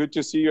 Carrau. Good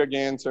to see you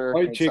again, sir.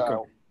 Hi,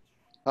 Chico.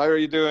 How are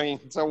you doing?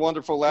 It's a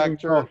wonderful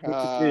lecture.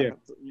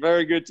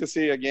 Very good to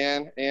see you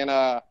again. And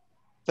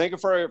thank you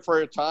for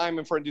your time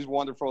and for this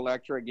wonderful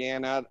lecture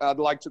again. I'd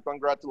like to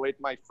congratulate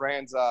my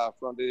friends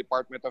from the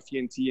Department of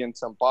ENT in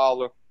São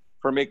Paulo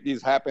for making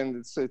this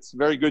happen. It's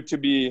very good to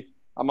be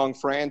among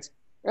friends.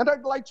 And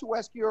I'd like to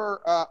ask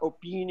your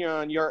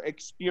opinion, your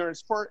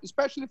experience,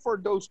 especially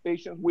for those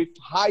patients with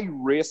high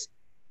risk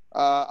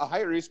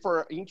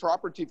for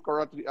intraoperative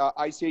carotid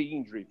ICA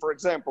injury. For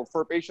example,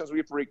 for patients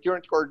with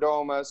recurrent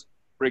chordomas,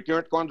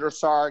 recurrent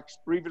chondrosarcs,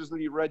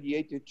 previously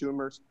radiated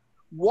tumors,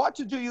 what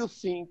do you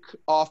think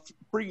of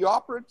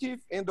preoperative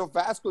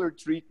endovascular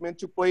treatment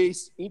to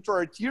place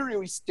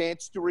intraarterial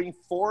stents to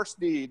reinforce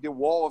the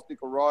wall of the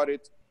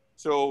carotid?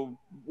 So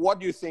what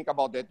do you think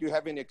about that? Do you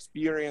have any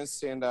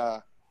experience? And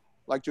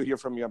like to hear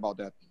from you about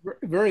that.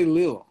 Very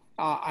little.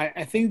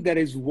 I think that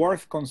is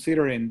worth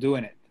considering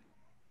doing it.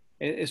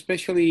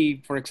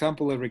 Especially, for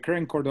example, a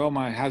recurrent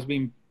chordoma has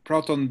been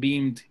proton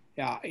beamed,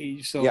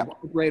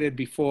 operated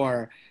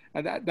before.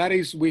 That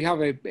is, we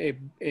have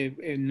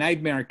a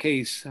nightmare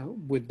case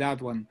with that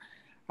one.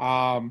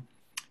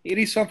 It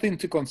is something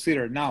to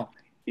consider. Now,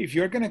 if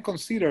you're going to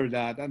consider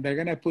that, and they're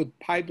going to put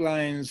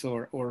pipelines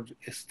or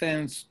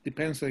stents,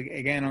 depends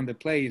again on the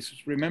place.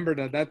 Remember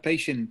that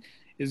patient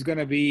is going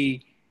to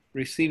be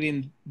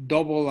receiving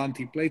double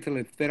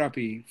antiplatelet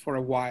therapy for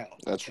a while.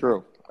 That's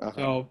true.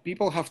 So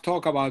people have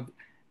talked about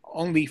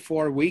only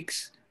 4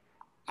 weeks.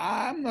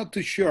 I'm not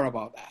too sure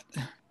about that.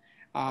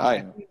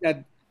 I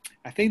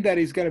think that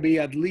it's going to be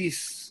at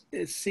least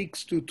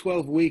 6 to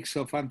 12 weeks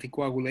of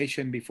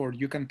anticoagulation before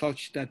you can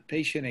touch that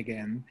patient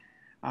again,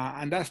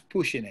 and that's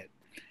pushing it.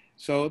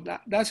 So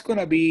that's going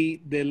to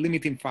be the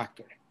limiting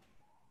factor.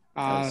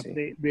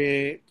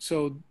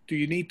 So do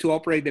you need to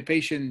operate the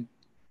patient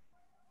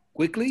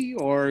quickly,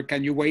 or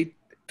can you wait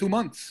 2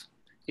 months?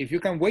 If you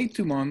can wait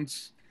 2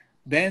 months,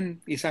 then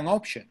it's an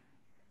option.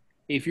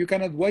 If you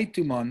cannot wait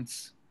 2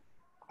 months,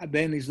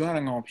 then it's not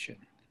an option.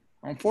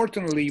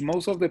 Unfortunately,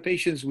 most of the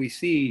patients we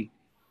see,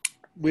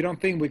 we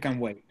don't think we can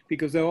wait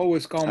because they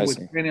always come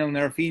with cranial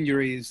nerve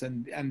injuries,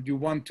 and you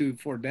want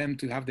for them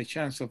to have the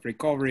chance of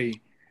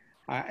recovery,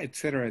 et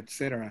cetera, et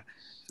cetera.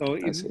 So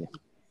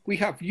we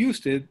have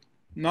used it,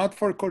 not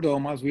for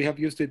chordomas, we have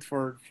used it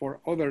for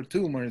other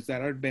tumors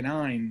that are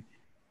benign.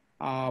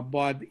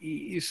 but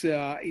it's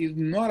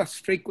not as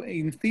frequent.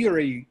 In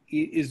theory,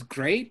 it's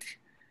great,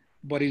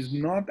 but it's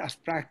not as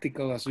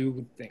practical as you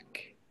would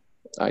think.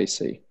 I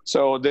see.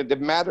 So the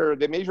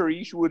major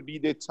issue would be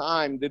the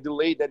time, the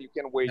delay that you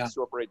can wait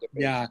to operate the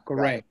patient. Yeah,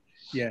 correct.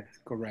 Yes,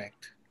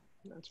 correct.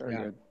 That's very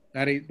good.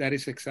 That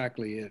is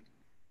exactly it.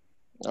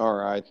 All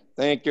right.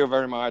 Thank you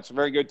very much.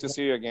 Very good to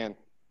see you again.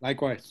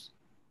 Likewise.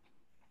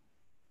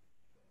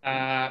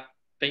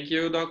 Thank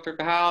you, Dr.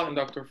 Carrau and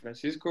Dr.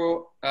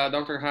 Francisco.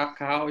 Dr.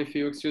 Carrau, if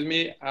you excuse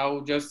me,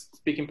 I'll just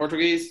speak in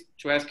Portuguese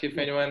to ask if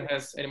anyone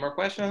has any more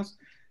questions.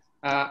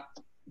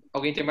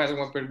 Alguém tem mais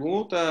alguma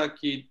pergunta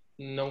que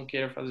não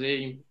queira fazer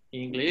em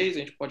inglês? A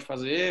gente pode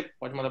fazer,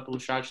 pode mandar pelo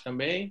chat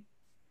também.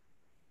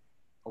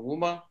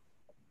 Alguma?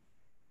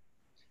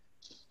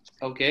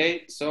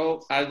 Okay, so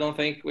I don't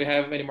think we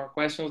have any more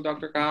questions,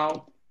 Dr.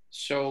 Carrau.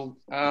 So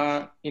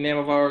in name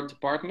of our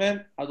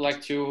department, I'd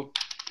like to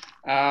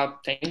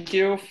thank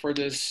you for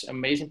this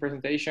amazing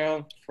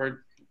presentation,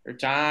 for your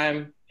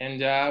time,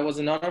 and it was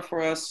an honor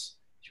for us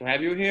to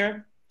have you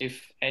here.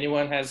 If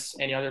anyone has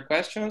any other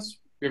questions,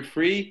 feel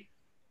free.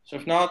 So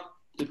if not,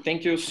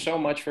 thank you so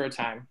much for your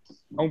time.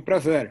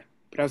 Prazer.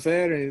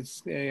 Prazer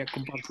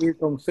compartilhar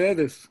com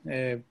vocês.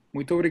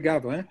 Muito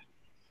obrigado.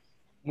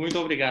 Muito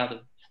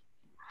obrigado.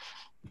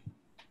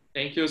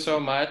 Thank you so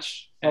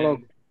much. Hello.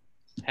 And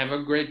have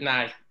a great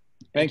night.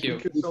 Thank you.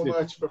 Thank you so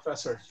much,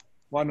 Professor.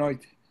 Boa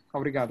noite.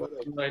 Obrigado.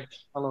 Boa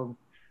noite. Hello.